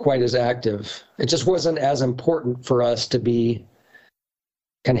wasn't quite as active. It just wasn't as important for us to be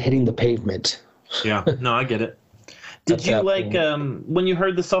kind of hitting the pavement. Yeah, no, I get it. Did you like, when you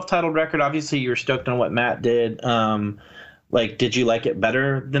heard the self-titled record, obviously you were stoked on what Matt did. Like, did you like it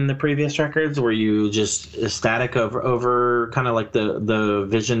better than the previous records? Were you just ecstatic over kind of like the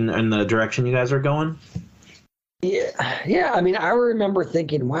vision and the direction you guys are going? Yeah. I mean, I remember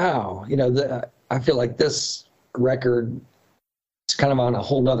thinking, wow, I feel like this record is kind of on a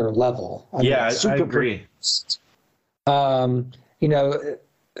whole nother level. I agree. Gone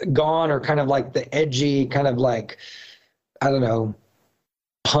or kind of like the edgy, kind of like, I don't know,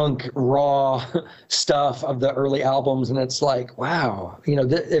 punk raw stuff of the early albums, and it's like, wow,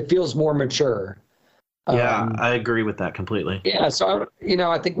 it feels more mature. Yeah, I agree with that completely. Yeah, so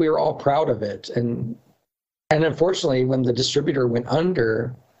I think we were all proud of it, and unfortunately, when the distributor went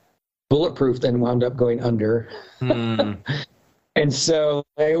under, Bulletproof then wound up going under, and so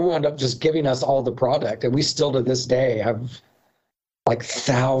they wound up just giving us all the product, and we still to this day have like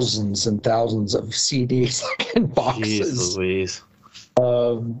thousands and thousands of CDs in boxes. Jeez Louise.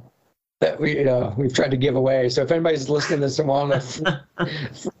 That we've tried to give away. So if anybody's listening to this and want a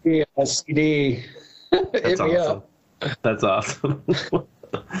free CD, hit me up. That's awesome.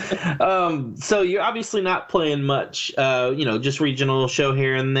 So you're obviously not playing much, just regional show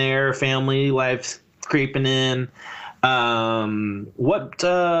here and there, family life's creeping in. You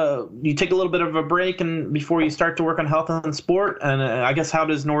take a little bit of a break and before you start to work on health and sport, and I guess how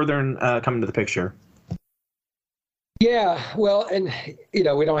does Northern come into the picture? Yeah, well, and we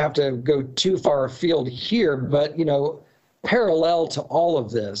don't have to go too far afield here, but parallel to all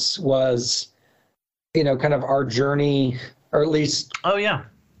of this was kind of our journey, or at least Lee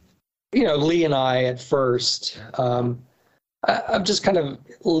and I at first, I'm just kind of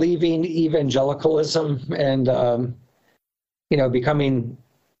leaving evangelicalism and becoming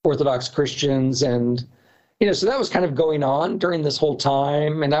Orthodox Christians, and so that was kind of going on during this whole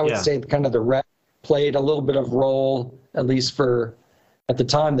time. And I would say kind of the rep played a little bit of role, at least for at the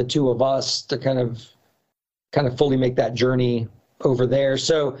time, the two of us, to kind of fully make that journey over there.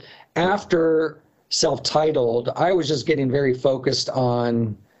 So after self-titled, I was just getting very focused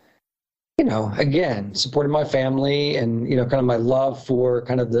on again, supporting my family and kind of my love for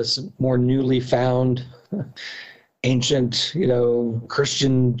kind of this more newly found ancient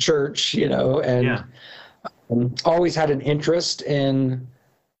Christian church, and always had an interest in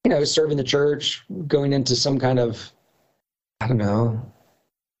serving the church, going into some kind of, I don't know,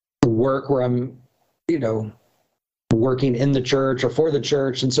 work where I'm working in the church or for the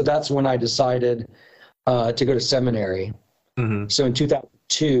church. And so that's when I decided to go to seminary. Mm-hmm. So in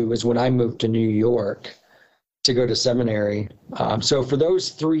 2002 is when I moved to New York to go to seminary. So for those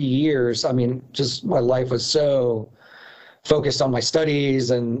 3 years, I mean, just my life was so focused on my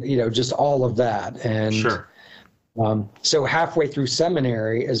studies and, just all of that. And sure. So halfway through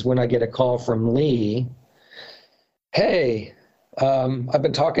seminary is when I get a call from Lee. Hey, I've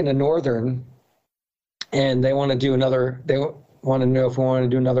been talking to Northern and they want to know if we want to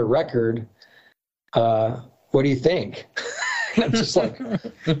do another record. What do you think? And I'm just like,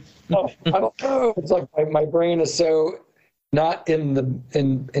 oh, I don't know. It's like my brain is so not in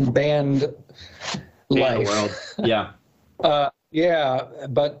band life. World. Yeah.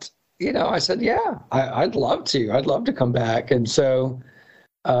 But I said, I'd love to. I'd love to come back. And so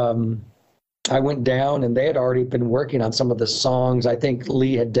I went down and they had already been working on some of the songs. I think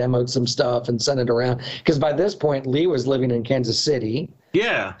Lee had demoed some stuff and sent it around. Because by this point, Lee was living in Kansas City.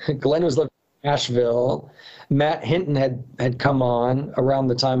 Yeah. Glenn was living in Nashville. Matt Hinton had come on around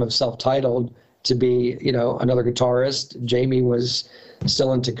the time of Self-Titled to be, another guitarist. Jamie was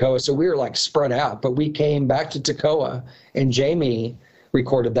still in Toccoa. So we were like spread out. But we came back to Toccoa and Jamie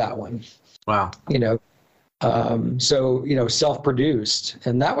recorded that one. Wow. Self-produced,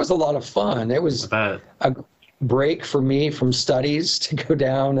 and that was a lot of fun. It was a break for me from studies to go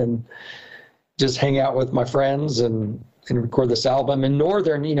down and just hang out with my friends and record this album. And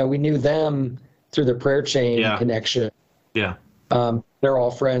Northern, we knew them through the Prayer Chain connection. Yeah. They're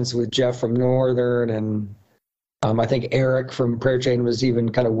all friends with Jeff from Northern, and I think Eric from Prayer Chain was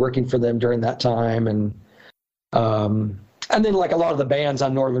even kind of working for them during that time. And then like a lot of the bands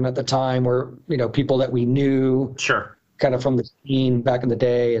on Northern at the time were, people that we knew kind of from the scene back in the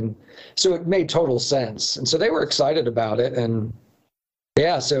day. And so it made total sense. And so they were excited about it. And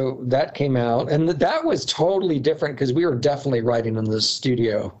yeah, so that came out. And that was totally different because we were definitely writing in the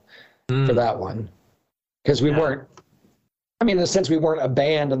studio for that one. Because we weren't, in a sense, we weren't a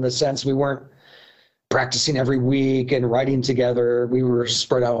band in the sense we weren't practicing every week and writing together. We were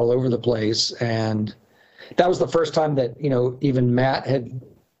spread out all over the place. And that was the first time that, even Matt had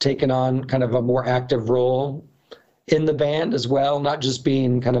taken on kind of a more active role in the band as well, not just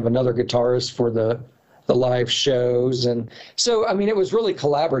being kind of another guitarist for the live shows. And so, it was really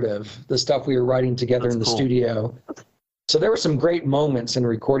collaborative, the stuff we were writing together in the studio. So there were some great moments in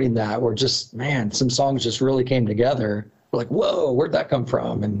recording that where just, some songs just really came together. We're like, whoa, where'd that come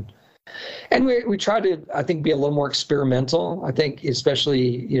from? And we tried to, I think, be a little more experimental. I think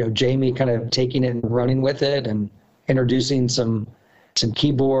especially, Jamie kind of taking it and running with it and introducing some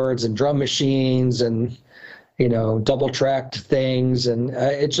keyboards and drum machines and, double-tracked things. And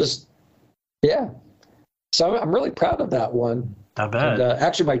it just, So I'm really proud of that one. I bet. And,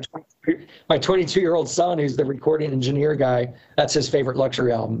 actually, my 22-year-old son, who's the recording engineer guy, that's his favorite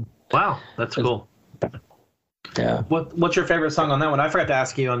Luxury album. Wow, that's cool. Yeah. What's your favorite song on that one? I forgot to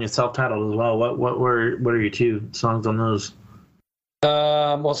ask you on your Self-Titled as well. What are your two songs on those?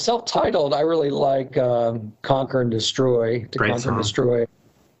 Well, Self-Titled, I really like Conquer and Destroy. Great Conquer song. and Destroy.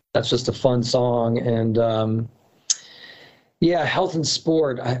 That's just a fun song. And Health and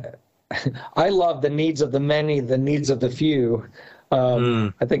Sport. I love the needs of the many, the needs of the few.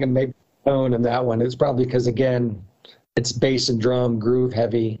 I think I made my own in that one. It's probably because, again, it's bass and drum, groove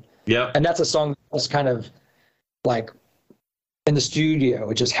heavy. Yeah. And that's a song that was kind of like in the studio.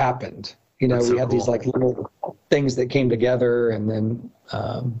 It just happened. We had these like little things that came together, and then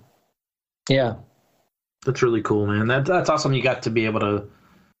That's really cool, man. That's awesome. You got to be able to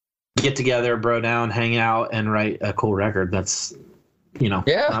get together, bro down, hang out, and write a cool record. That's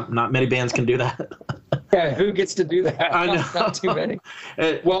not many bands can do that. Yeah, who gets to do that? I know. Not too many.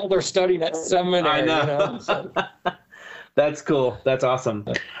 Well, they're studying at seminary. I know. So. That's cool. That's awesome.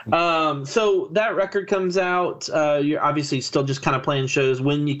 So that record comes out. You're obviously still just kind of playing shows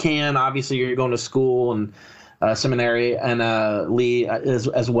when you can. Obviously, you're going to school and seminary, and Lee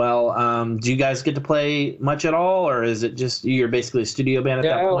as well. Do you guys get to play much at all, or is it just you're basically a studio band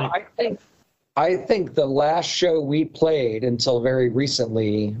at that point? I think the last show we played until very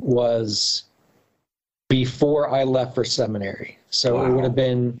recently was before I left for seminary. So It would have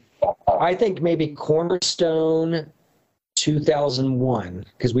been, I think, maybe Cornerstone 2001,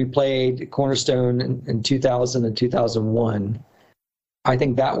 because we played Cornerstone in 2000 and 2001. I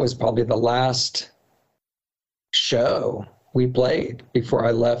think that was probably the last show we played before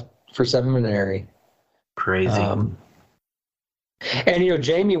I left for seminary. Crazy. And,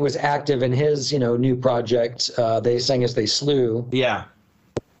 Jamie was active in his, new project, They Sang As They Slew. Yeah.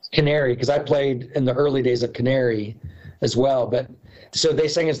 Canary, because I played in the early days of Canary as well. But so They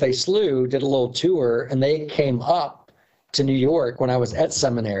Sang As They Slew did a little tour, and they came up to New York when I was at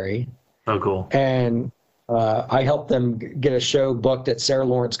seminary. Oh, cool. And I helped them get a show booked at Sarah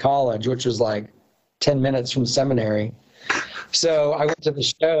Lawrence College, which was like 10 minutes from seminary. So I went to the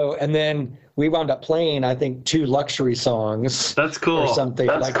show, and then we wound up playing, I think, 2 Luxury songs. That's cool. Or something.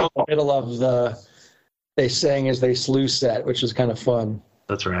 That's cool. In the middle of the They Sang As They Slew set, which was kind of fun.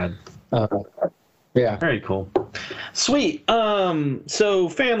 That's rad. Yeah. Very cool. Sweet. So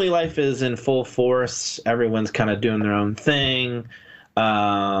family life is in full force. Everyone's kind of doing their own thing.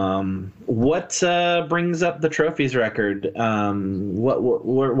 What brings up the Trophies record?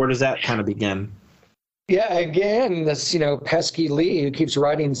 Where does that kind of begin? Yeah, again, this, pesky Lee who keeps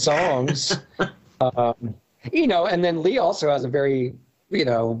writing songs. And then Lee also has a very,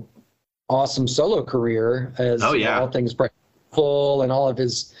 awesome solo career as all things full, and all of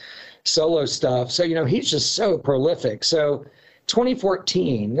his solo stuff. So, he's just so prolific. So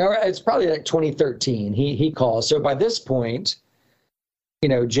 2014, or it's probably like 2013, he calls. So by this point,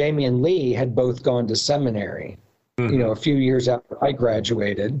 Jamie and Lee had both gone to seminary, a few years after I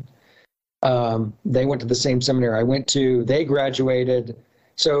graduated. They went to the same seminary I went to. They graduated.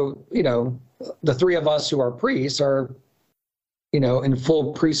 So, the three of us who are priests are, in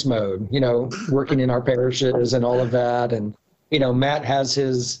full priest mode, working in our parishes and all of that. And, Matt has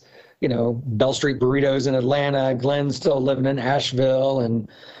his, Bell Street Burritos in Atlanta. Glenn's still living in Asheville. And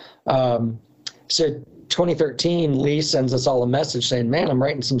so 2013, Lee sends us all a message saying, man, I'm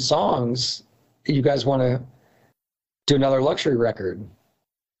writing some songs. You guys want to do another luxury record?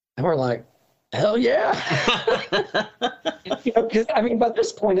 And we're like, hell yeah. Because by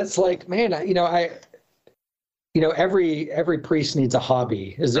this point, it's like, man, every priest needs a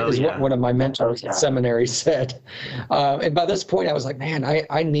hobby, is what one of my mentors at seminary said. And by this point, I was like, man,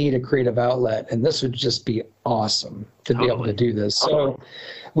 I need a creative outlet, and this would just be awesome to be able to do this. So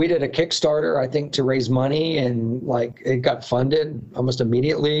we did a Kickstarter, I think, to raise money, and it got funded almost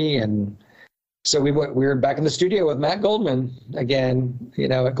immediately. And so we were back in the studio with Matt Goldman again,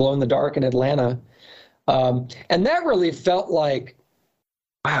 at Glow in the Dark in Atlanta. And that really felt like,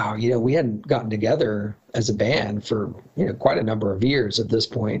 wow, we hadn't gotten together as a band for, quite a number of years at this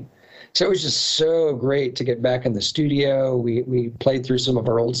point. So it was just so great to get back in the studio. We played through some of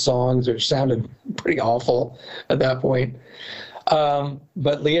our old songs, which sounded pretty awful at that point.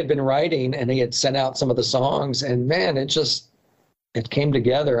 But Lee had been writing, and he had sent out some of the songs, and man, it came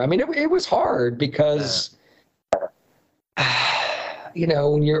together. It was hard because,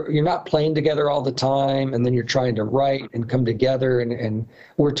 when you're not playing together all the time, and then you're trying to write and come together, and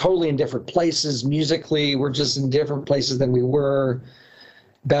we're totally in different places musically. We're just in different places than we were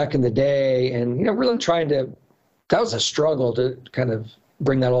back in the day. And, really that was a struggle to kind of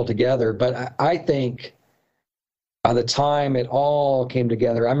bring that all together. But I think by the time it all came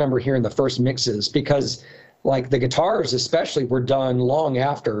together, I remember hearing the first mixes, because the guitars especially were done long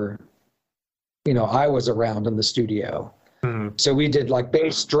after, I was around in the studio. So we did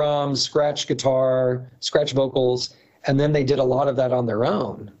bass, drums, scratch guitar, scratch vocals, and then they did a lot of that on their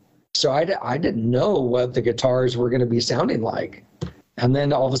own. So I didn't know what the guitars were going to be sounding like. And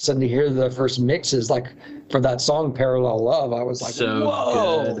then all of a sudden to hear the first mixes, for that song Parallel Love, I was like, so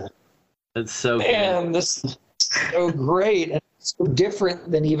whoa. Good. It's so man, good. This is so great. And it's so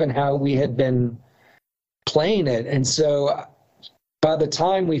different than even how we had been playing it. And so by the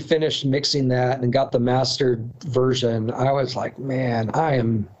time we finished mixing that and got the mastered version, I was like, man, I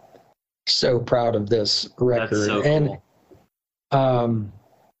am so proud of this record. That's so and cool.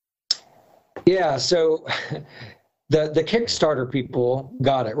 So the Kickstarter people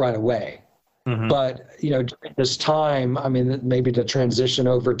got it right away. But during this time, maybe to transition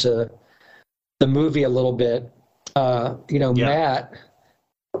over to the movie a little bit, Matt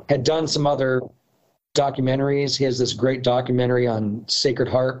had done some other documentaries. He has this great documentary on Sacred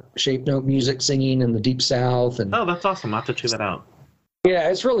Heart shape note music singing in the Deep South. And that's awesome. I'll have to check that out. yeah,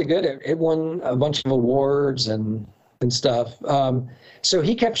 it's really good. It won a bunch of awards and stuff. So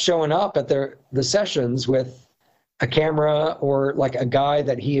he kept showing up at the sessions with a camera, or a guy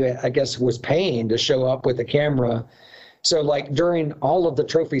that he, I guess, was paying to show up with a camera. So during all of the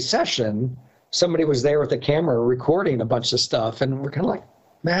trophy session, somebody was there with a camera recording a bunch of stuff, and we're kind of like,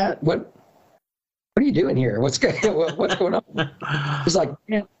 Matt, what are you doing here? What's going on? He's like,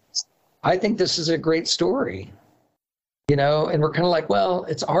 man, I think this is a great story, and we're kind of like, well,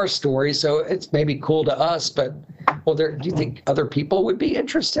 it's our story, so it's maybe cool to us, but do you think other people would be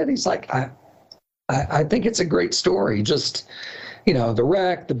interested? He's like, I think it's a great story. Just, the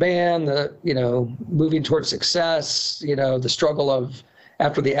wreck, the band, moving towards success, the struggle of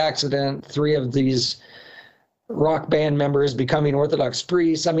after the accident, 3 of these rock band members becoming Orthodox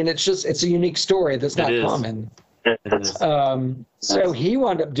priests. It's a unique story that's not common. So he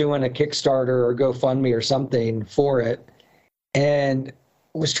wound up doing a Kickstarter or GoFundMe or something for it, and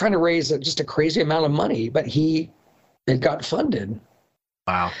was trying to raise just a crazy amount of money, but it got funded.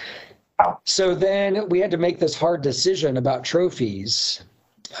 Wow. So then we had to make this hard decision about trophies.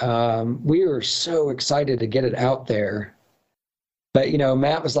 We were so excited to get it out there. But,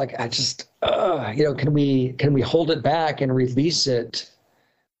 Matt was like, can we hold it back and release it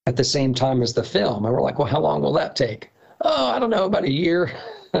at the same time as the film? And we're like, well, how long will that take? Oh, I don't know, about a year.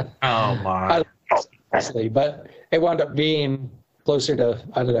 Oh, my. But it wound up being closer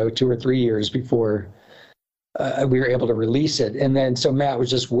to, 2 or 3 years before we were able to release it. And then, so Matt was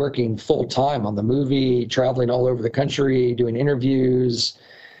just working full time on the movie, traveling all over the country, doing interviews,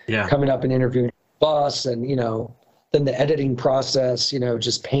 coming up and interviewing the bus, and, then the editing process,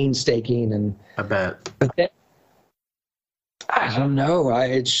 just painstaking. And I bet. but then, I don't know.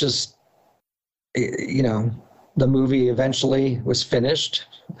 It's just, the movie eventually was finished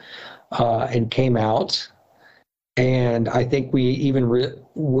and came out. And I think we even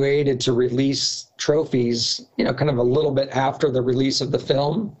waited to release trophies, kind of a little bit after the release of the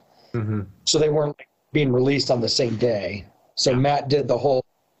film. Mm-hmm. So they weren't being released on the same day. So Matt did the whole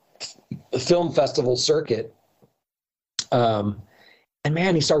film festival circuit. And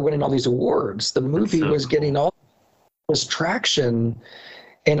man, he started winning all these awards. The movie was getting all this traction.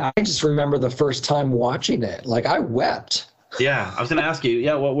 And I just remember the first time watching it, like I wept. Yeah, I was going to ask you,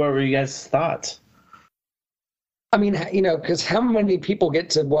 what were you guys' thoughts? I mean, because how many people get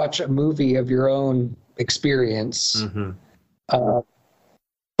to watch a movie of your own experience? Mm-hmm.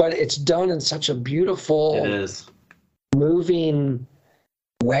 But it's done in such a beautiful, it is moving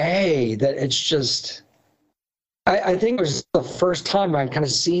way that it's just, I think it was the first time I'd kind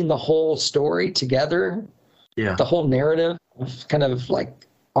of seen the whole story together. Yeah. The whole narrative of kind of like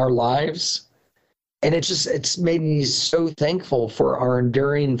our lives. And it's made me so thankful for our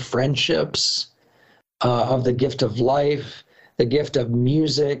enduring friendships, of the gift of life, the gift of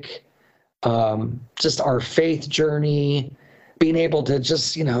music, just our faith journey, being able to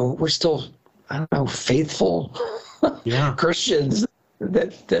just, we're still, I don't know, faithful Christians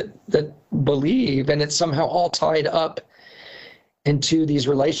that believe, and it's somehow all tied up into these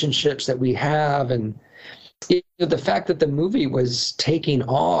relationships that we have. And the fact that the movie was taking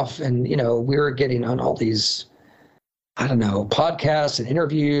off and, we were getting on all these, I don't know, podcasts and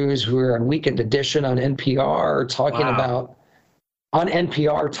interviews. We were on Weekend Edition on NPR talking about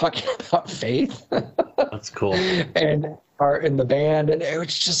faith. That's cool. And in the band. And it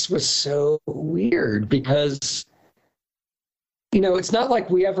was so weird because, it's not like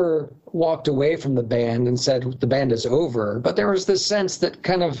we ever walked away from the band and said the band is over, but there was this sense that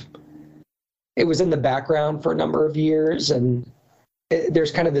kind of, it was in the background for a number of years. And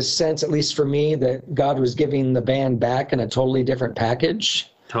there's kind of this sense, at least for me, that God was giving the band back in a totally different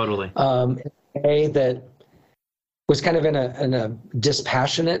package. Totally. In a way that was kind of in a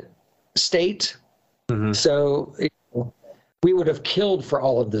dispassionate state. Mm-hmm. So we would have killed for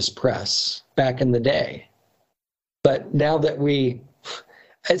all of this press back in the day. But now that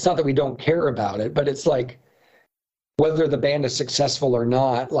it's not that we don't care about it, but it's like whether the band is successful or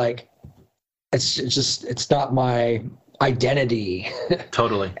not, like it's not my identity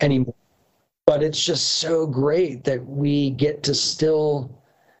totally anymore. But it's just so great that we get to still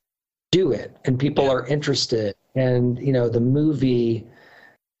do it and people are interested. And, the movie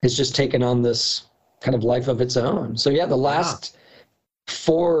has just taken on this kind of life of its own. So the last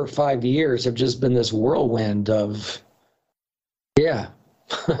 4 or 5 years have just been this whirlwind of,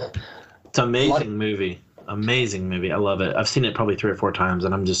 It's an amazing movie. Amazing movie. I love it. I've seen it probably 3 or 4 times,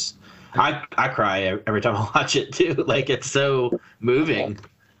 and I cry every time I watch it too. Like, it's so moving.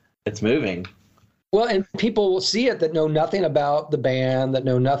 It's moving. Well, and people will see it that know nothing about the band, that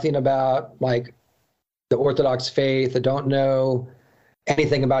know nothing about like the Orthodox faith, that don't know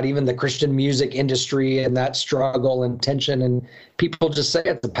anything about even the Christian music industry and that struggle and tension. And people just say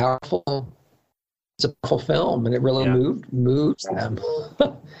it's a powerful film, and it really moves them.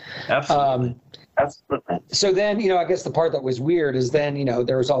 Absolutely. So then, I guess the part that was weird is then,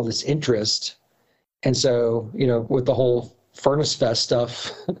 there was all this interest. And so, with the whole Furnace Fest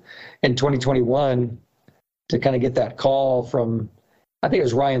stuff in 2021, to kind of get that call from, I think it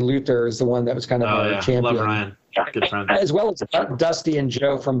was Ryan Luther is the one that was kind of our champion. Love Ryan. Good friend. As well as Dusty and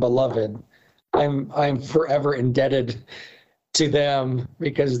Joe from Beloved. I'm forever indebted to them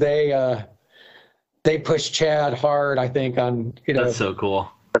because they pushed Chad hard, I think, on, That's so cool.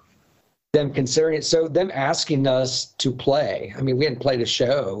 Them considering it. So them asking us to play. I mean, we hadn't played a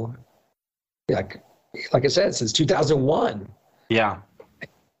show, like I said, since 2001. Yeah.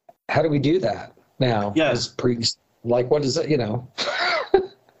 How do we do that now? Yeah. As priests, like, what is it,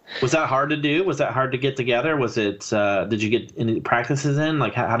 Was that hard to do? Was that hard to get together? Was it, did you get any practices in?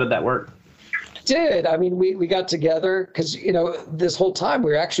 Like, how did that work? Did. I mean, we got together because, this whole time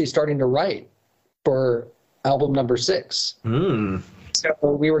we were actually starting to write for album number 6. So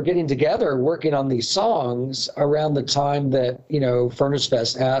we were getting together, working on these songs around the time that, Furnace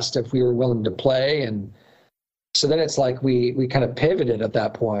Fest asked if we were willing to play. And so then it's like we kind of pivoted at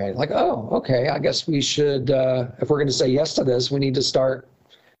that point. Like, oh, okay, I guess we should, if we're going to say yes to this, we need to start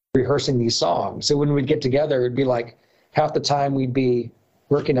rehearsing these songs. So when we'd get together, it'd be like half the time we'd be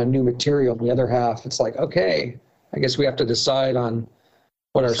working on new material. The other half, it's like, okay, I guess we have to decide on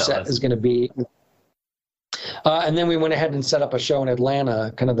what our set is going to be. And then we went ahead and set up a show in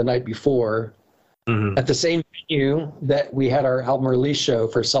Atlanta kind of the night before. at the same venue that we had our album release show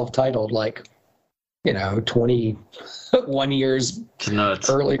for Self-Titled, like, 21 years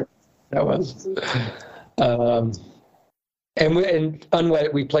earlier. That was. And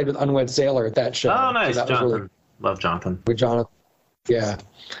Unwed, we played with Unwed Sailor at that show. Oh, nice. So Jonathan. really, Love Jonathan. with Jonathan. Yeah.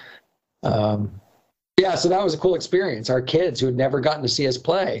 Yeah, so that was a cool experience. Our kids who had never gotten to see us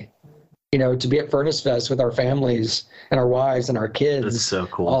play, to be at Furnace Fest with our families and our wives and our kids. That's so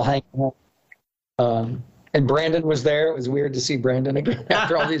cool. All hanging out. And Brandon was there. It was weird to see Brandon again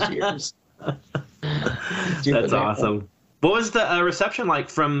after all these years. That's awesome. What was the reception like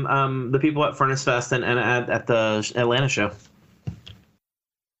from the people at Furnace Fest and at the Atlanta show?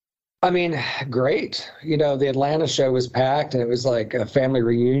 I mean, great. The Atlanta show was packed, and it was like a family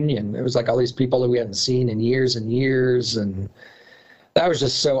reunion. It was like all these people that we hadn't seen in years and years, and that was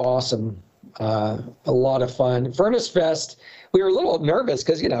just so awesome. A lot of fun. Furnace Fest, we were a little nervous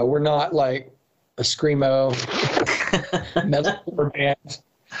because, we're not like a screamo metalcore band.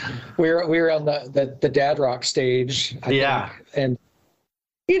 We were on the dad rock stage, I think. And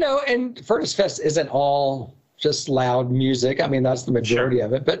and Furnace Fest isn't all just loud music. I mean, that's the majority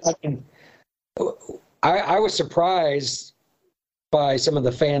of it. But I was surprised by some of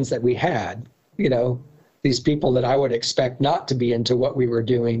the fans that we had. These people that I would expect not to be into what we were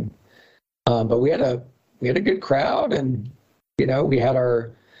doing. But we had a good crowd, and we had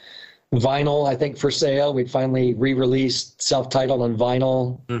our vinyl, I think, for sale. We'd finally re-released Self-Titled on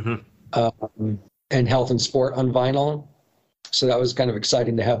vinyl, and Health and Sport on vinyl. So that was kind of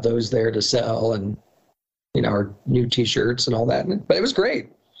exciting to have those there to sell, and our new T-shirts and all that. But it was great.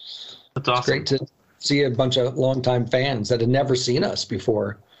 That's awesome. It's great to see a bunch of longtime fans that had never seen us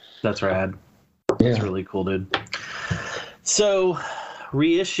before. That's rad. Yeah. That's really cool, dude. So,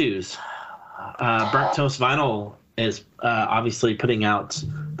 reissues. Burnt Toast Vinyl is obviously putting out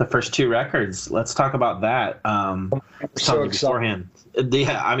the first 2 records. Let's talk about that. So beforehand.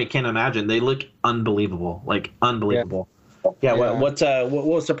 Yeah, I mean, can't imagine. They look unbelievable, like unbelievable. Yeah. What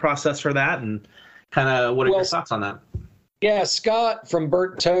was the process for that, and kind of what are your thoughts on that? Yeah, Scott from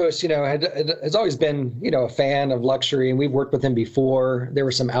Burnt Toast, has always been, a fan of Luxury, and we've worked with him before. There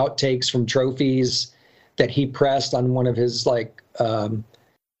were some outtakes from trophies that he pressed on one of his what's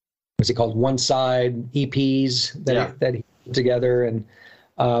he called, One Side EPs that he put together, and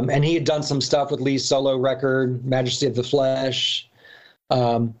he had done some stuff with Lee's solo record, Majesty of the Flesh.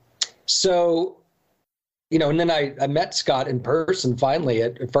 So, and then I met Scott in person finally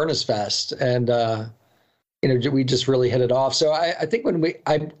at Furnace Fest, and we just really hit it off. So I think when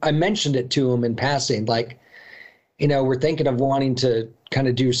I mentioned it to him in passing, like, we're thinking of wanting to kind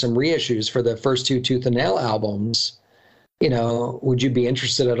of do some reissues for the first 2 Tooth and Nail albums. Would you be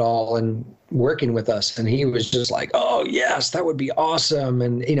interested at all in working with us? And he was just like, oh, yes, that would be awesome.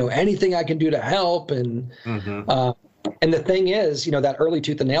 And, anything I can do to help. And and the thing is, that early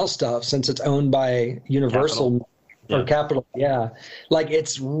Tooth and Nail stuff, since it's owned by Universal or Capitol, like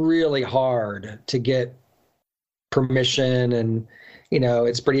it's really hard to get permission, and,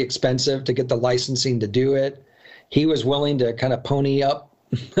 it's pretty expensive to get the licensing to do it. He was willing to kind of pony up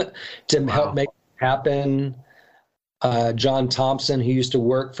to help make it happen. John Thompson, who used to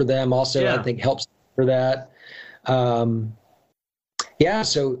work for them, also I think helps for that. So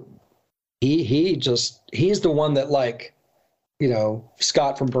he's the one that, like,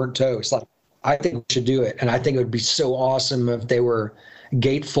 Scott from Burnt Toast, like, I think we should do it, and I think it would be so awesome if they were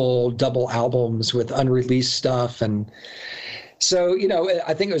gatefold double albums with unreleased stuff. And so,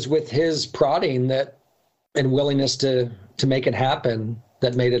 I think it was with his prodding that and willingness to make it happen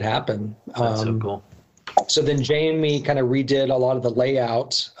that made it happen. That's so cool. So then Jamie kind of redid a lot of the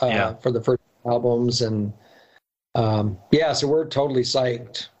layout for the first albums. And so we're totally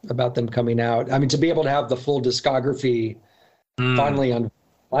psyched about them coming out. I mean, to be able to have the full discography finally on,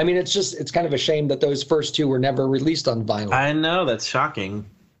 I mean, it's kind of a shame that those first 2 were never released on vinyl. I know, that's shocking.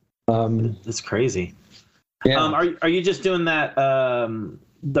 It's crazy. Yeah. Are you just doing that,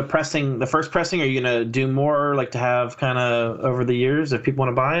 the first pressing? Are you going to do more, like, to have kind of over the years if people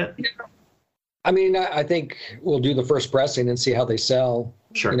want to buy it? I mean, I think we'll do the first pressing and see how they sell.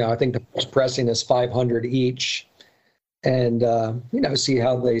 Sure. I think the first pressing is 500 each, and see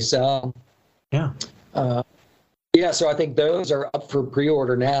how they sell. Yeah. So I think those are up for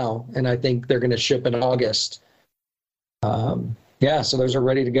pre-order now, and I think they're going to ship in August. So those are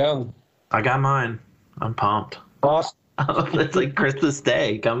ready to go. I got mine. I'm pumped. Awesome. It's like Christmas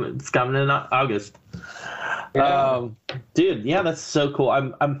Day. It's coming in August. Yeah. Dude, that's so cool.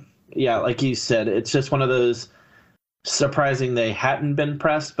 I'm like you said, it's just one of those surprising they hadn't been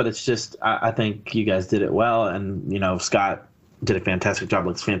pressed, but it's just, I think you guys did it well. And, Scott did a fantastic job.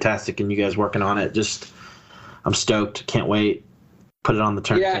 Looks fantastic, and you guys working on it. Just, I'm stoked. Can't wait. Put it on the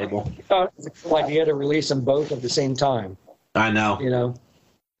turntable. Yeah, it's an idea to release them both at the same time. I know.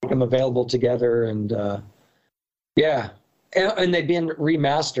 Make them available together, and and they've been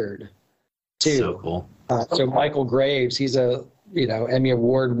remastered too. So cool. So Michael Graves, he's a Emmy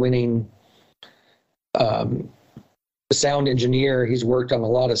Award-winning sound engineer. He's worked on a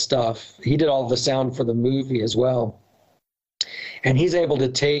lot of stuff. He did all the sound for the movie as well, and he's able to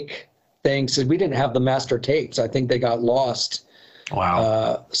take things. We didn't have the master tapes. I think they got lost.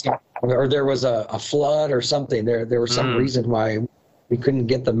 Wow. Or there was a flood or something. There was some reason why we couldn't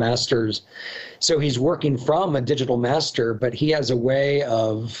get the masters. So he's working from a digital master, but he has a way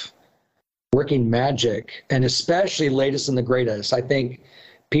of working magic, and especially latest and the greatest. I think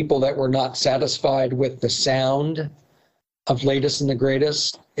people that were not satisfied with the sound of latest and the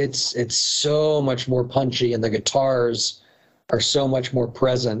greatest, it's so much more punchy, and the guitars are so much more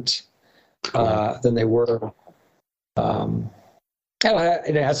present than they were.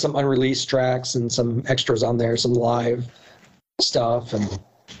 It has some unreleased tracks and some extras on there, some live stuff, and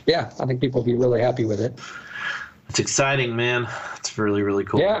I think people will be really happy with it. It's exciting, man. It's really, really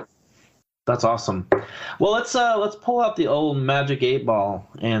cool. Yeah. That's awesome. Well, let's pull out the old Magic 8-Ball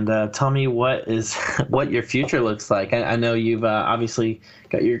and tell me what your future looks like. I know you've obviously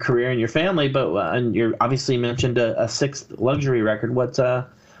got your career and your family, but and you're obviously mentioned a sixth luxury record. What does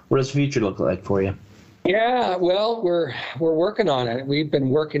the future look like for you? Yeah, well, we're working on it. We've been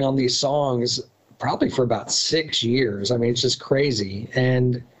working on these songs probably for about 6 years. I mean, it's just crazy.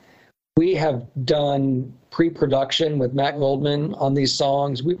 And we have done pre-production with Matt Goldman on these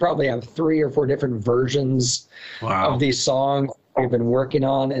songs. We probably have 3 or 4 different versions of these songs we've been working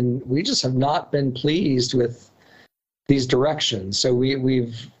on, and we just have not been pleased with these directions. So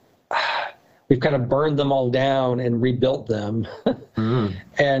we've kind of burned them all down and rebuilt them.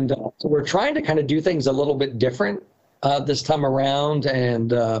 And we're trying to kind of do things a little bit different this time around.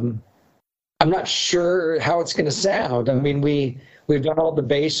 And I'm not sure how it's going to sound. I mean, we've done all the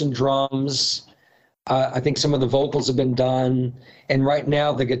bass and drums. I think some of the vocals have been done. And right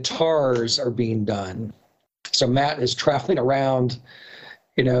now the guitars are being done. So Matt is traveling around,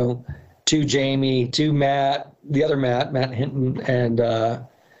 to Jamie, to Matt, the other Matt Hinton, and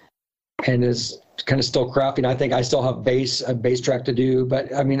is kind of still crafting. I think I still have a bass track to do,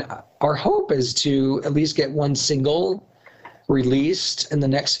 but I mean, our hope is to at least get one single released in the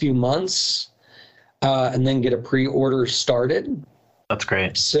next few months, and then get a pre-order started. That's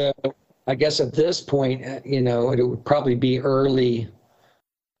great. So I guess at this point, it would probably be early,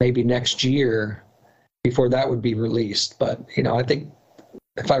 maybe next year before that would be released. But, I think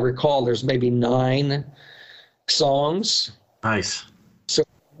if I recall, there's maybe 9 songs. Nice. So,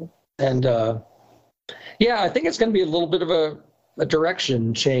 and I think it's going to be a little bit of a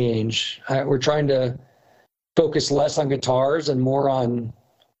direction change. We're trying to focus less on guitars and more on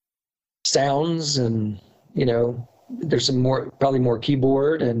sounds, and there's probably more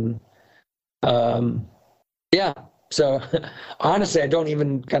keyboard, and so honestly I don't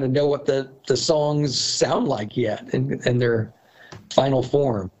even kind of know what the songs sound like yet in their final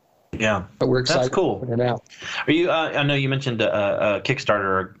form. Yeah, but we're excited. That's cool. To put it out. Are you? I know you mentioned a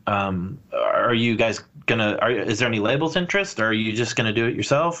Kickstarter. Are you guys gonna? Is there any labels interest, or are you just gonna do it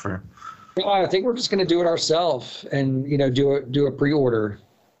yourself? Or I think we're just gonna do it ourselves, and do a pre-order,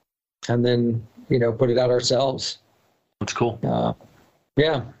 and then put it out ourselves. That's cool.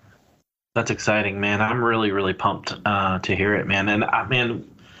 Yeah. That's exciting, man. I'm really, really pumped to hear it, man. And man,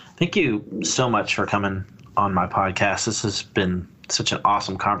 thank you so much for coming on my podcast. This has been such an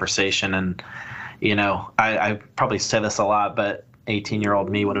awesome conversation. And, I probably say this a lot, but 18-year-old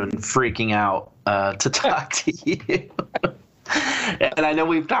me would have been freaking out to talk to you. And I know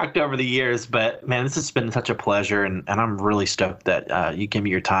we've talked over the years, but man, this has been such a pleasure. And I'm really stoked that you gave me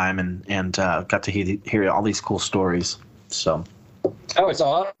your time and got to hear all these cool stories. So. Oh, it's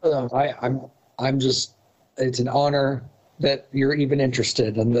awesome. I'm just, it's an honor that you're even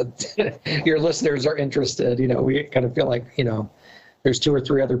interested and that your listeners are interested. We kind of feel like, there's 2 or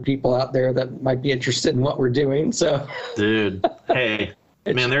 3 other people out there that might be interested in what we're doing. So, dude, hey,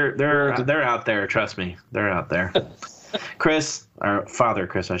 man, they're out there. Trust me, they're out there. Chris, or Father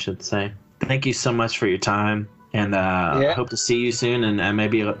Chris, I should say. Thank you so much for your time, and I hope to see you soon, and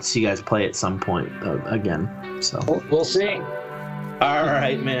maybe I'll see you guys play at some point again. So we'll see. All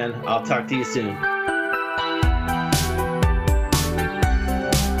right, man. I'll talk to you soon.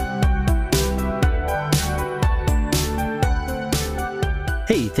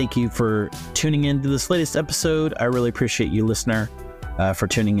 Hey, thank you for tuning in to this latest episode. I really appreciate you, listener, for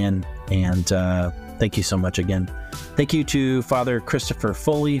tuning in. And thank you so much again. Thank you to Father Christopher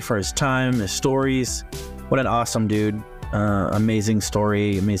Foley for his time, his stories. What an awesome dude. Amazing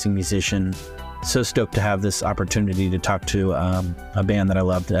story, amazing musician. So stoked to have this opportunity to talk to a band that I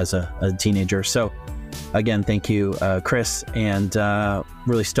loved as a teenager. So again, thank you, Chris, and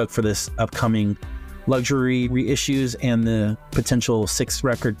really stoked for this upcoming Luxury reissues and the potential 6th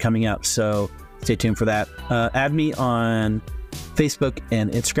record coming out. So stay tuned for that. Add me on Facebook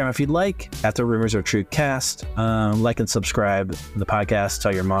and Instagram if you'd like, at the Rumors Are True cast. Like and subscribe to the podcast.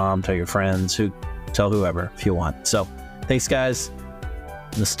 Tell your mom, tell your friends, tell whoever if you want. So thanks, guys.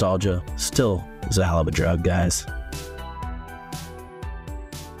 Nostalgia still is a hell of a drug, guys.